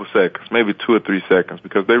 a couple seconds, maybe 2 or 3 seconds,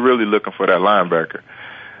 because they're really looking for that linebacker.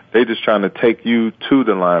 They just trying to take you to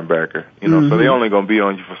the linebacker, so they only going to be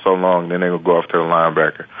on you for so long, then they're going to go off to the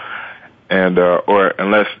linebacker. And, or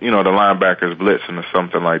unless, the linebacker's blitzing or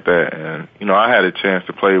something like that. And, I had a chance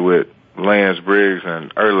to play with Lance Briggs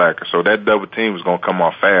and Urlacher, so that double team was going to come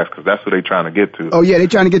off fast because that's what they're trying to get to. Oh, yeah, they're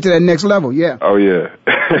trying to get to that next level, yeah. Oh, yeah.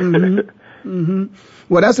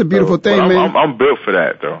 Well, that's a beautiful thing, man. I'm built for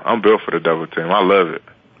that, though. I'm built for the double team. I love it.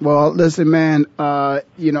 Well, listen, man,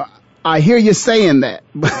 I hear you saying that,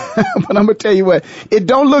 but I'm going to tell you what, it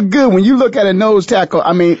don't look good when you look at a nose tackle.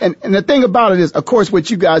 I mean, and the thing about it is, of course, what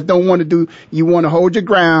you guys don't want to do, you want to hold your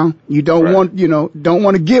ground. You don't want, don't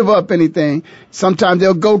want to give up anything. Sometimes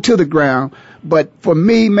they'll go to the ground. But for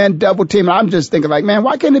me, man, double team, I'm just thinking like, man,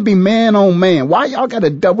 why can't it be man on man? Why y'all got a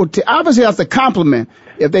double team? Obviously, that's a compliment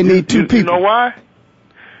if they need two people. You know why?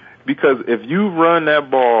 Because if you run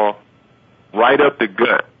that ball right up the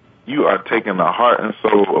gut, you are taking the heart and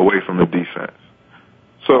soul away from the defense.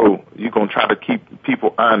 So you're going to try to keep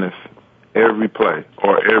people honest every play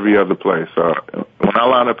or every other play. So when I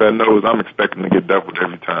line up at nose, I'm expecting to get doubled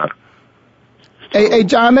every time. Hey,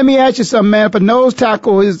 John, let me ask you something, man. If a nose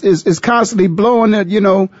tackle is constantly blowing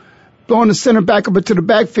the center back up into the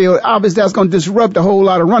backfield, obviously that's going to disrupt a whole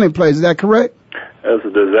lot of running plays. Is that correct? That's a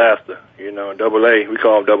disaster. Double A, we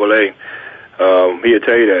call him Double A. He'll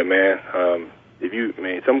tell you that, man.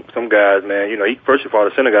 Some guys, man, first of all,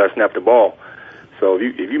 the center got to snap the ball. So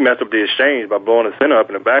if you mess up the exchange by blowing the center up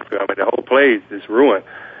in the backfield, the whole play is just ruined.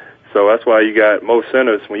 So that's why you got most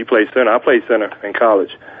centers, when you play center, I played center in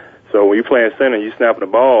college. So when you play in center, you snapping the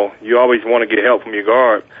ball, you always want to get help from your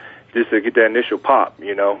guard just to get that initial pop,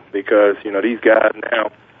 because, these guys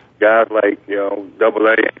now, guys like, Double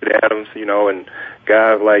A, Adams, and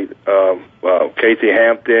guys like Casey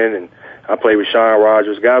Hampton, and I played with Sean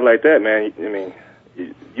Rogers, guys like that, man.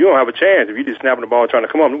 You don't have a chance if you just snapping the ball trying to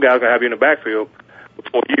come up. Them guys are going to have you in the backfield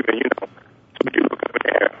before you even, you look up in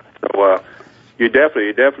the air. So you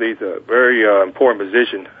definitely is a very important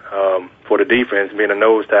position for the defense, being a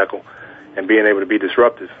nose tackle and being able to be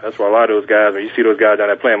disruptive. That's why a lot of those guys, when you see those guys down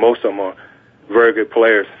there playing, most of them are very good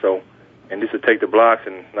players. So, and just to take the blocks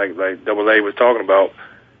and like Double A was talking about,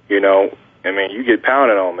 you get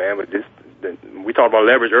pounded on, man. But we talked about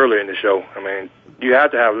leverage earlier in the show. You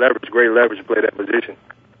have to have leverage, great leverage to play that position.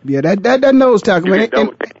 Yeah, that nose tackle, man.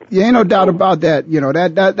 Ain't no doubt about that.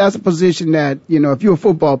 That's a position that, if you're a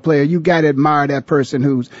football player, you got to admire that person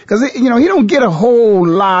because he don't get a whole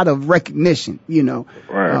lot of recognition,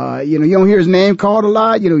 Right. You don't hear his name called a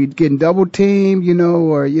lot, you're getting double teamed,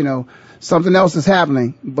 or, something else is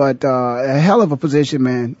happening. But, a hell of a position,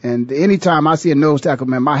 man. And anytime I see a nose tackle,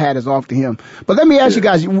 man, my hat is off to him. But let me ask you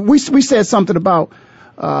guys, we said something about,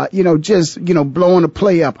 blowing the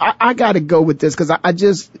play up. I got to go with this because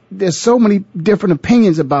there's so many different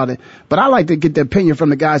opinions about it. But I like to get the opinion from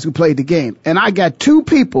the guys who played the game. And I got two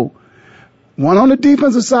people, one on the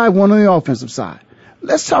defensive side, one on the offensive side.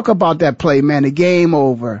 Let's talk about that play, man. The game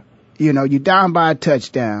over. You're down by a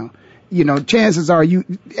touchdown. Chances are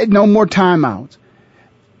no more timeouts.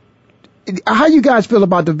 How you guys feel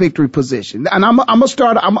about the victory position? And I'm gonna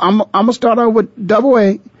start out with Double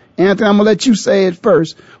A. Anthony, I'm gonna let you say it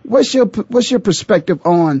first. What's your perspective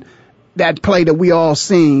on that play that we all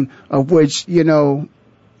seen, of which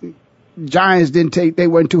Giants they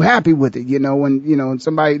weren't too happy with it. When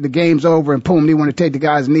the game's over and boom, they want to take the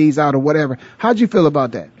guy's knees out or whatever. How'd you feel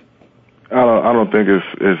about that? I don't think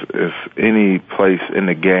it's any place in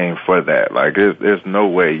the game for that. Like, there's no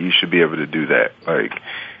way you should be able to do that.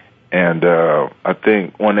 And I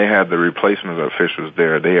think when they had the replacement officials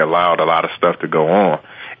there, they allowed a lot of stuff to go on.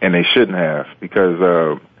 And they shouldn't have,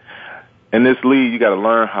 because in this league, you got to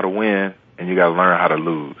learn how to win and you got to learn how to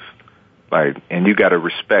lose. And you got to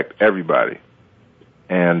respect everybody.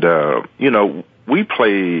 And we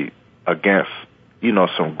played against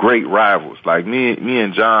some great rivals. Like me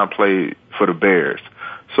and John played for the Bears.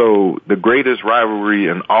 So the greatest rivalry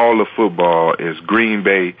in all of football is Green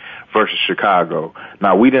Bay versus Chicago.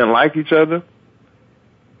 Now, we didn't like each other.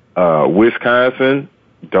 Wisconsin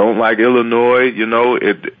don't like Illinois,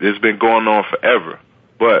 it's been going on forever.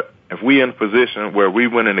 But if we in a position where we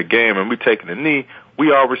win in the game and we taking a knee,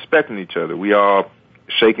 we all respecting each other. We all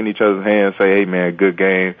shaking each other's hands, say, hey, man, good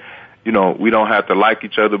game. We don't have to like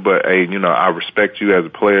each other, but, hey, I respect you as a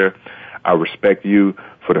player. I respect you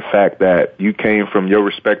for the fact that you came from your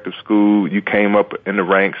respective school, you came up in the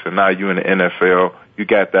ranks, and now you're in the NFL. You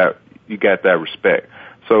got that respect.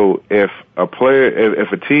 So if a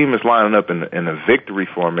team is lining up in a victory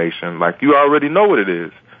formation, like, you already know what it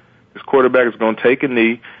is. This quarterback is going to take a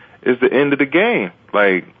knee. It's the end of the game.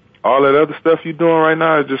 Like, all that other stuff you're doing right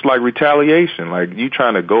now is just like retaliation. Like, you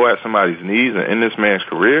trying to go at somebody's knees and end this man's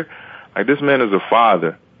career. Like, this man is a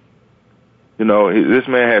father. This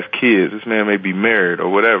man has kids. This man may be married or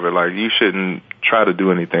whatever. Like, you shouldn't try to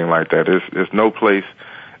do anything like that. There's no place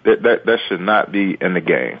that should not be in the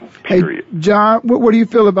game, period. Hey, John, what do you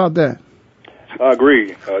feel about that? I agree.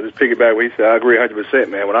 Just piggyback what he said. I agree 100%,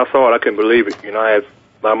 man. When I saw it, I couldn't believe it. I had a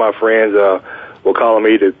lot of my friends were calling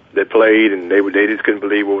me that played, and they just couldn't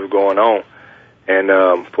believe what was going on. And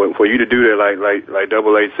for you to do that, like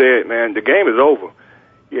Double A said, man, the game is over.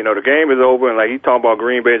 The game is over, and like he's talking about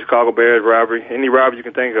Green Bay and Chicago Bears rivalry, any rivalry you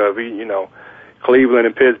can think of, Cleveland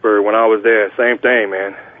and Pittsburgh when I was there, same thing,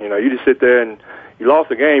 man. You just sit there and you lost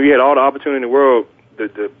the game. You had all the opportunity in the world,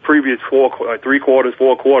 the previous 4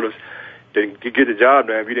 quarters to get the job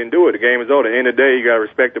done. If you didn't do it, the game is over. At the end of the day, you got to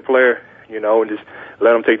respect the player, and just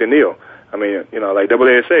let them take the kneel. Like Double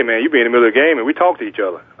A say, man, you be in the middle of the game and we talk to each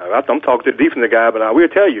other. I'm talking to the defensive guy, but I'll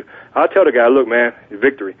tell you. I'll tell the guy, look, man,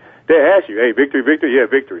 victory. They ask you, hey, victory, yeah,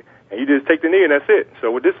 victory. And you just take the knee and that's it.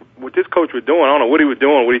 So what this coach was doing, I don't know what he was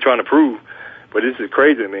doing, what he trying to prove, but this is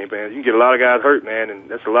crazy to me, man. You can get a lot of guys hurt, man, and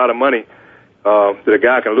that's a lot of money that a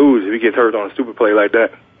guy can lose if he gets hurt on a stupid play like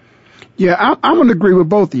that. Yeah, I'm going to agree with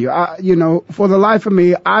both of you. For the life of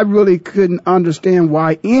me, I really couldn't understand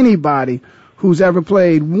why anybody who's ever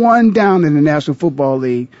played one down in the National Football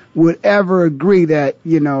League would ever agree that,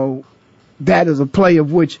 that is a play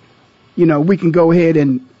of which, we can go ahead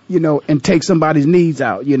and take somebody's knees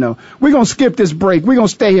out. We're going to skip this break. We're going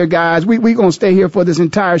to stay here, guys. We're going to stay here for this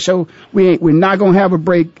entire show. We're not going to have a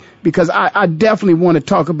break because I definitely want to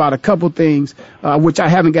talk about a couple things, which I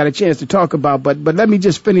haven't got a chance to talk about. But let me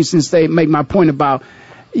just finish and make my point about,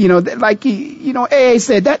 AA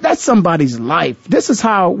said that's somebody's life. This is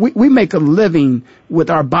how we make a living with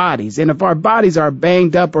our bodies. And if our bodies are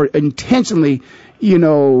banged up or intentionally,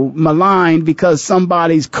 maligned because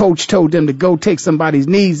somebody's coach told them to go take somebody's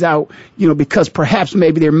knees out, because perhaps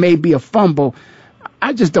maybe there may be a fumble.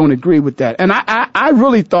 I just don't agree with that. And I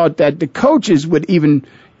really thought that the coaches would even,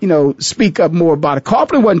 speak up more about it.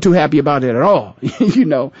 Copeland wasn't too happy about it at all,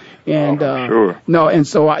 and, sure. No, and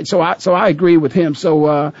so I agree with him.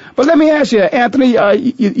 So, but let me ask you, Anthony,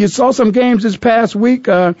 you saw some games this past week.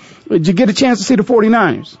 Did you get a chance to see the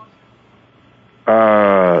 49ers?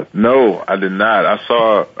 No, I did not. I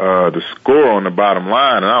saw the score on the bottom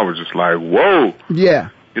line, and I was just like, whoa. Yeah.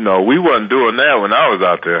 We wasn't doing that when I was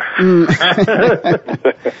out there.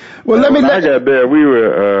 Well, when I got there, we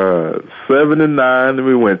were 7-9, and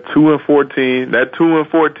we went 2-14. That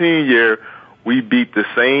 2-14 year, we beat the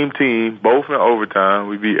same team, both in overtime.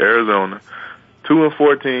 We beat Arizona,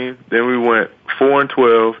 2-14. Then we went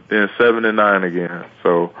 4-12, then 7-9 again.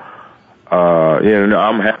 So.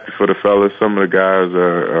 I'm happy for the fellas. Some of the guys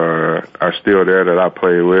are still there that I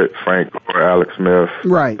played with, Frank or Alex Smith,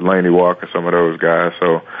 right, Delaney Walker, some of those guys.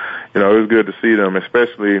 So, it was good to see them,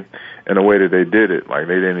 especially in the way that they did it. Like,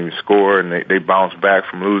 they didn't even score, and they bounced back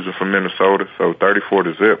from losing from Minnesota. So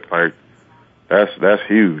 34-0, like, that's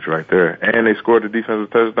huge right there. And they scored the defensive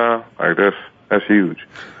touchdown. Like, that's huge.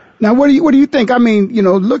 Now, what do you think? I mean,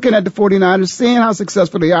 looking at the 49ers, seeing how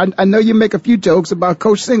successful they are, I know you make a few jokes about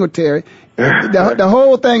Coach Singletary. The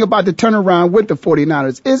whole thing about the turnaround with the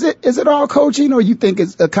 49ers, is it all coaching, or you think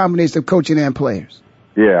it's a combination of coaching and players?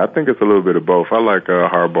 Yeah, I think it's a little bit of both. I like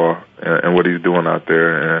Harbaugh and what he's doing out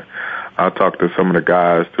there, and I talked to some of the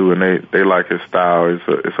guys too, and they like his style.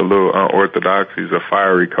 It's a little unorthodox. He's a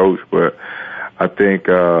fiery coach, but I think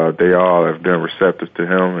they all have been receptive to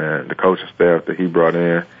him and the coaching staff that he brought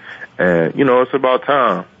in. And, it's about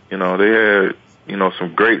time. They had,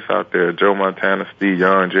 some greats out there, Joe Montana, Steve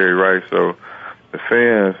Young, Jerry Rice. So the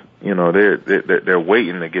fans, they're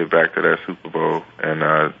waiting to get back to that Super Bowl, and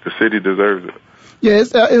the city deserves it. Yeah,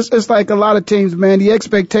 it's like a lot of teams, man. The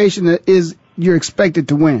expectation is you're expected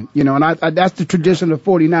to win, and that's the tradition of the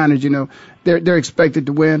 49ers, they're expected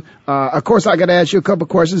to win. Of course, I got to ask you a couple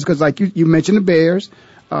questions because, like you mentioned the Bears,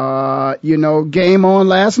 game on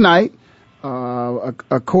last night.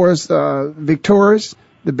 Of course, victorious.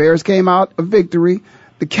 The Bears came out a victory.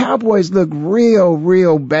 The Cowboys look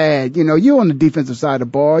real bad. You're on the defensive side of the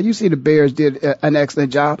ball. You see the Bears did an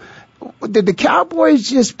excellent job. Did the Cowboys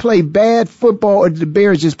just play bad football, or did the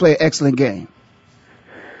Bears just play an excellent game?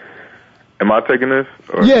 Am I taking this?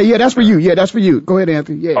 Or? Yeah, that's for you. Yeah, that's for you. Go ahead,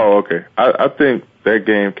 Anthony. Yeah. Oh, okay. I think that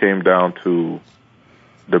game came down to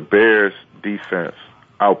the Bears' defense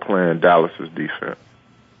outplaying Dallas's defense.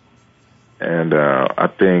 And I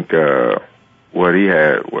think he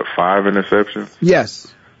had 5 interceptions?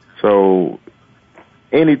 Yes. So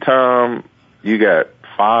anytime you got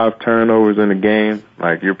 5 turnovers in a game,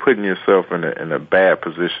 like, you're putting yourself in a bad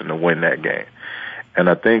position to win that game. And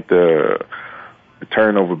I think the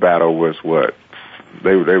turnover battle was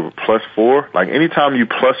they were +4. Like, anytime you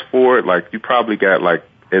 +4, like, you probably got like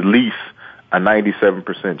at least a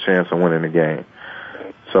 97% chance of winning the game.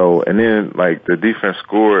 So, and then, like, the defense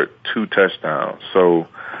scored 2 touchdowns. So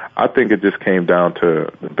I think it just came down to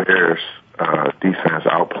the Bears defense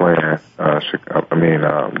outplaying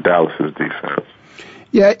Dallas's defense.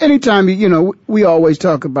 Yeah, anytime, we always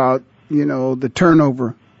talk about, the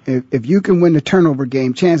turnover. If you can win the turnover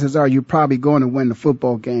game, chances are you're probably going to win the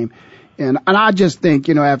football game. And I just think,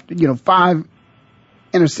 after, 5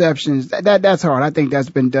 interceptions, that's hard. I think that's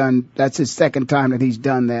been done. That's his second time that he's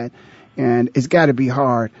done that. And it's got to be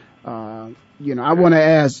hard. I want to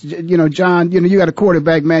ask, John, you got a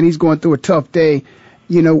quarterback, man, he's going through a tough day.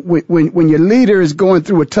 When your leader is going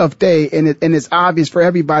through a tough day, and it's obvious for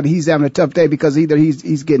everybody he's having a tough day because either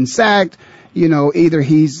he's getting sacked, either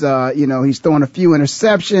he's throwing a few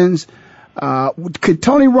interceptions. Could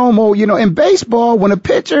Tony Romo, in baseball, when a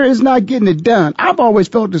pitcher is not getting it done, I've always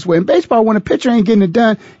felt this way. In baseball, when a pitcher ain't getting it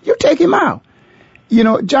done, you take him out. You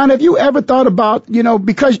know, John, have you ever thought about, you know,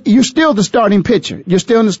 because you're still the starting pitcher, you're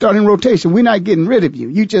still in the starting rotation, we're not getting rid of you.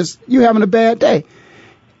 You're having a bad day.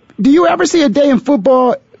 Do you ever see a day in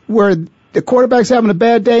football where the quarterback's having a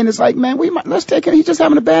bad day and it's like, man, let's take him. He's just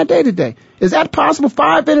having a bad day today. Is that possible?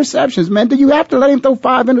 5 interceptions, man. Do you have to let him throw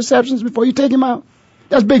 5 interceptions before you take him out?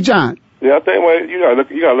 That's Big John. Yeah, I think, well, you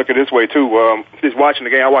gotta look at it this way too. Just watching the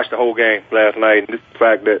game, I watched the whole game last night, and just the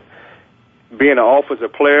fact that being an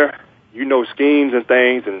offensive player, you know schemes and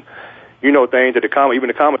things, and you know things that even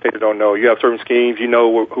the commentators don't know. You have certain schemes, you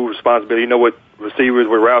know who's responsibility, you know what receivers,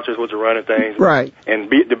 what routes you're supposed to run and things. Right.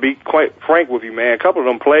 And to be quite frank with you, man, a couple of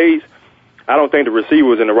them plays, I don't think the receiver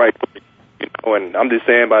was in the right place. You know, and I'm just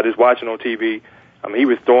saying by just watching on TV, I mean, he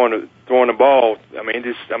was throwing the ball. I mean,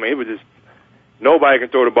 it was just nobody can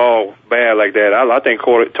throw the ball bad like that. I think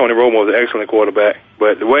Tony Romo was an excellent quarterback,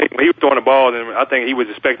 but the way when he was throwing the ball, then I think he was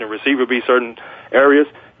expecting the receiver to be certain areas,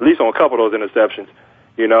 at least on a couple of those interceptions,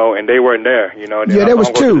 you know, and they weren't there, you know. And yeah, there was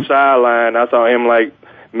 2. To the sideline, I saw him like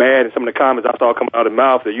mad, and some of the comments I saw coming out of his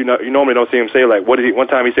mouth that you normally don't see him say like, what is he? One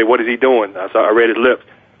time he said, "What is he doing?" I read his lips.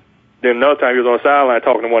 Then another time he was on the sideline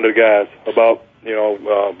talking to one of the guys about, you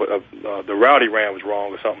know, the route he ran was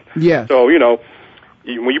wrong or something. Yeah. So, you know,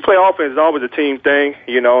 when you play offense, it's always a team thing,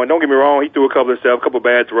 you know, and don't get me wrong, he threw a couple of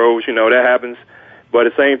bad throws, you know, that happens. But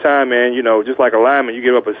at the same time, man, you know, just like a lineman, you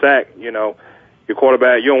give up a sack, you know, your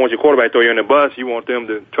quarterback, you don't want your quarterback to throw you in the bus. You want them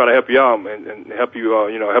to try to help you out and help you,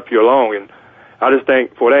 help you along. And I just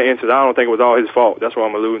think for that instance, I don't think it was all his fault. That's what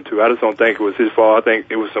I'm alluding to. I just don't think it was his fault. I think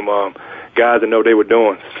it was some guys that know they were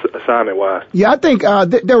doing assignment-wise. Yeah, I think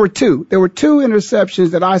there were 2. There were 2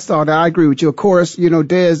 interceptions that I saw that I agree with you. Of course, you know,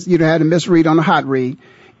 Dez, you know, had a misread on the hot read.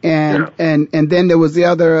 And then there was the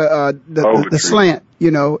other, the slant, you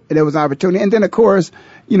know, there was an opportunity. And then, of course,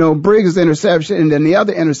 you know, Briggs' interception and then the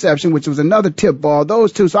other interception, which was another tip ball,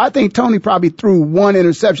 those 2. So I think Tony probably threw one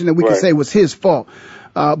interception that we could say was his fault.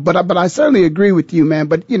 But I certainly agree with you, man.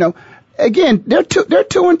 But, you know, again, they're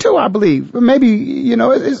 2-2, I believe. Maybe, you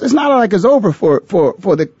know, it's not like it's over for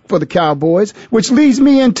the Cowboys, which leads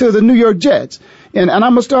me into the New York Jets. And I'm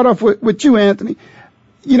going to start off with you, Anthony.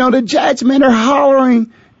 You know, the Jets, man, they're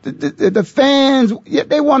hollering. The fans,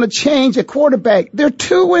 they want to change a quarterback. They're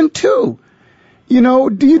 2-2. You know,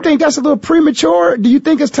 do you think that's a little premature? Do you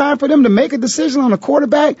think it's time for them to make a decision on a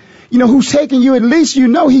quarterback, you know, who's taking you, at least you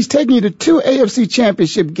know he's taking you to 2 AFC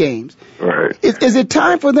championship games? Right. Is it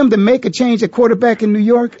time for them to make a change at quarterback in New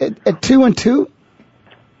York at 2-2?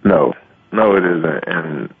 No, it isn't.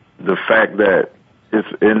 And the fact that it's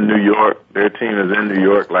in New York, their team is in New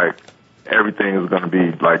York, like everything is going to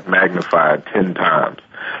be like magnified 10 times.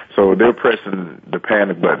 So they're pressing the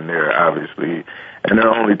panic button there, obviously. And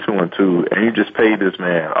they're only 2-2, and you just paid this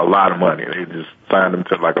man a lot of money. They just signed him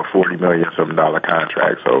to like a $40 million something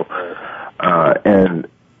contract. So, and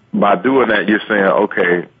by doing that, you're saying,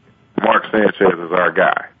 okay, Mark Sanchez is our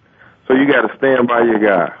guy. So you got to stand by your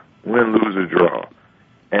guy, win, lose, or draw.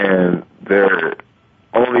 And their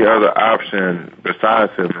only other option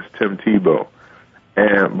besides him is Tim Tebow.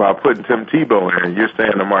 And by putting Tim Tebow in, you're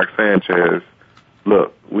saying to Mark Sanchez,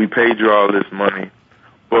 look, we paid you all this money,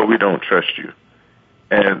 but we don't trust you.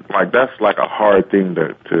 And like that's like a hard thing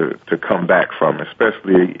to come back from,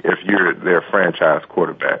 especially if you're their franchise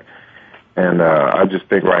quarterback. And I just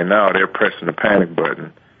think right now they're pressing the panic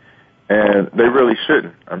button, and they really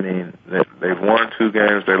shouldn't. I mean, they've won 2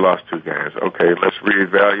 games, they lost 2 games. Okay, let's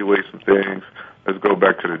reevaluate some things. Let's go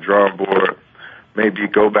back to the drawing board. Maybe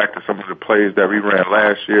go back to some of the plays that we ran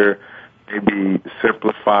last year. Maybe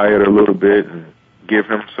simplify it a little bit and give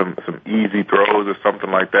him some easy throws or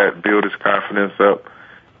something like that. Build his confidence up.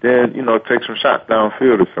 Then, you know, take some shots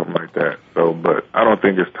downfield or something like that. So, but I don't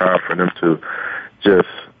think it's time for them to just,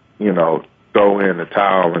 you know, throw in the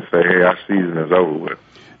towel and say, hey, our season is over with.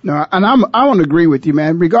 No, and I want to agree with you,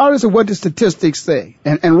 man, regardless of what the statistics say.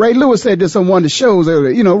 And Ray Lewis said this on one of the shows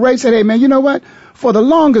earlier. You know, Ray said, hey, man, you know what? For the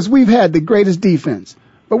longest, we've had the greatest defense,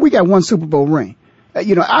 but we got 1 Super Bowl ring.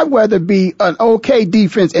 You know, I'd rather be an okay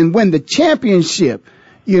defense and win the championship,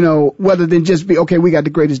 you know, rather than just be, okay, we got the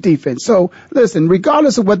greatest defense. So, listen,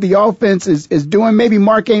 regardless of what the offense is doing, maybe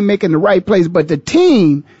Mark ain't making the right plays, but the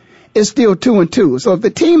team is still 2-2. So if the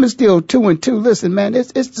team is still 2-2, listen, man,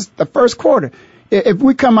 it's just the first quarter. If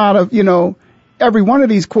we come out of, you know, every one of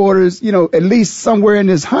these quarters, you know, at least somewhere in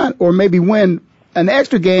this hunt, or maybe win an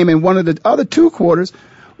extra game in one of the other 2 quarters,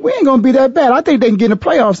 we ain't going to be that bad. I think they can get in the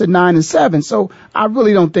playoffs at 9-7. So I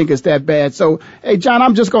really don't think it's that bad. So, hey, John,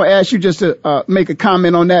 I'm just going to ask you just to make a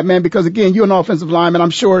comment on that, man, because, again, you're an offensive lineman. I'm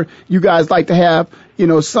sure you guys like to have, you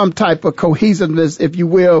know, some type of cohesiveness, if you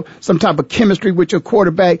will, some type of chemistry with your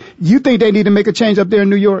quarterback. You think they need to make a change up there in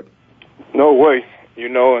New York? No way. you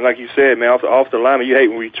know, and like you said, man, off the lineman, you hate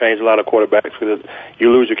when we change a lot of quarterbacks because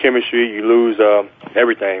you lose your chemistry, you lose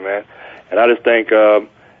everything, man. And I just think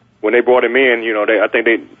when they brought him in, you know, I think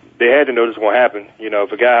they had to know this was going to happen. You know,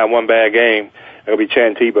 if a guy had one bad game, it'll be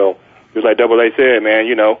chanting Tebow. Just like Double A said, man,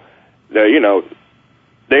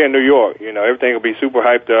 they're in New York. You know, everything will be super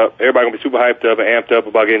hyped up. Everybody will be super hyped up and amped up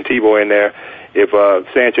about getting Tebow in there if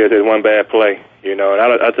Sanchez has one bad play. You know, and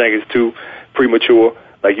I think it's too premature.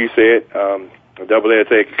 Like you said, Double A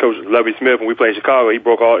said Coach Lovie Smith, when we played in Chicago, he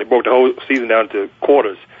broke the whole season down to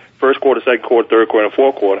quarters. First quarter, second quarter, third quarter, and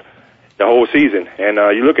fourth quarter. The whole season. And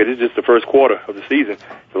you look at it, it's just the first quarter of the season.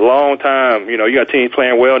 It's a long time. You know, you got teams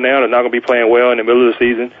playing well now. They're not going to be playing well in the middle of the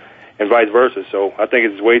season, and vice versa. So I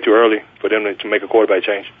think it's way too early for them to make a quarterback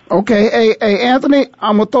change. Okay, hey, Anthony,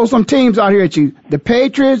 I'm going to throw some teams out here at you. The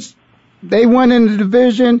Patriots, they won in the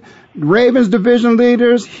division. Ravens division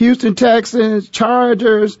leaders, Houston Texans,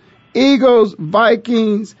 Chargers, Eagles,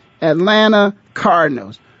 Vikings, Atlanta,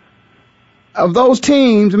 Cardinals. Of those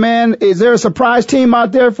teams, man, is there a surprise team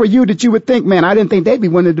out there for you that you would think, man, I didn't think they'd be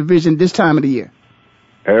winning the division this time of the year?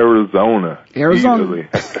 Arizona.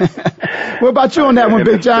 What about you on that one,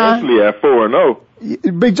 Big John? Especially at 4-0.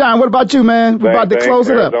 Big John, what about you, man? We're about to close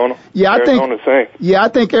it up. I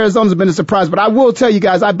think Arizona's been a surprise, but I will tell you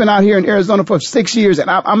guys, I've been out here in Arizona for 6 years, and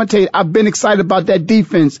I'm going to tell you, I've been excited about that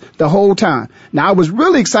defense the whole time. Now, I was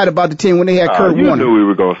really excited about the team when they had Kurt Warner. You knew we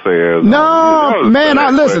were going to say Arizona. No,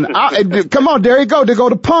 man, listen, come on, there you go. To go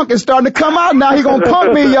to Punk is starting to come out now. He going to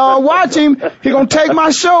punk me, y'all. Watch him. He going to take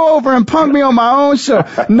my show over and punk me on my own show.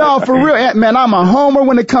 No, for real, man, I'm a homer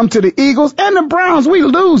when it comes to the Eagles and the Browns. We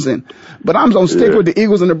losing. But I'm going to stick with the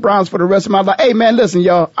Eagles and the Browns for the rest of my life. Hey, man, listen,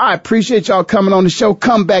 y'all, I appreciate y'all coming on the show.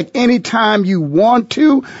 Come back anytime you want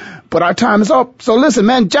to, but our time is up. So listen,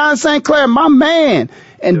 man, John St. Clair, my man,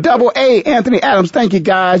 and Double A, Anthony Adams, thank you,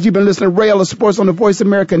 guys. You've been listening to Ray Ellis Sports on the Voice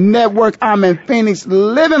America Network. I'm in Phoenix,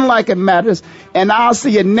 living like it matters, and I'll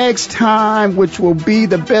see you next time, which will be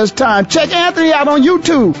the best time. Check Anthony out on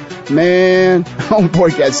YouTube. Man,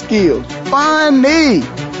 homeboy got skills. Funny.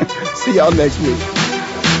 See y'all next week.